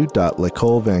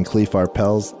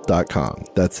www.lecolevancleefarpels.com.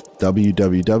 That's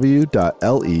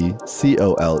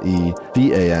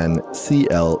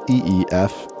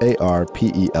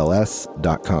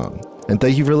www.lecolevancleefarpels.com. And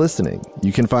thank you for listening.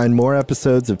 You can find more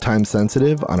episodes of Time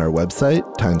Sensitive on our website,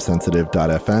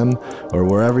 timesensitive.fm, or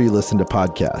wherever you listen to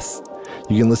podcasts.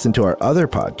 You can listen to our other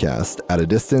podcast, At a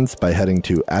Distance, by heading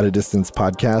to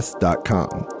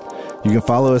atadistancepodcast.com. You can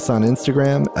follow us on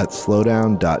Instagram at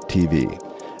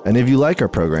slowdown.tv. And if you like our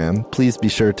program, please be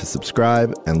sure to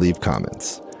subscribe and leave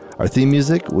comments. Our theme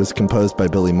music was composed by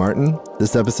Billy Martin.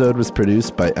 This episode was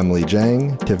produced by Emily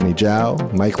Jang, Tiffany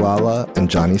Zhao, Mike Lala, and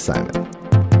Johnny Simon.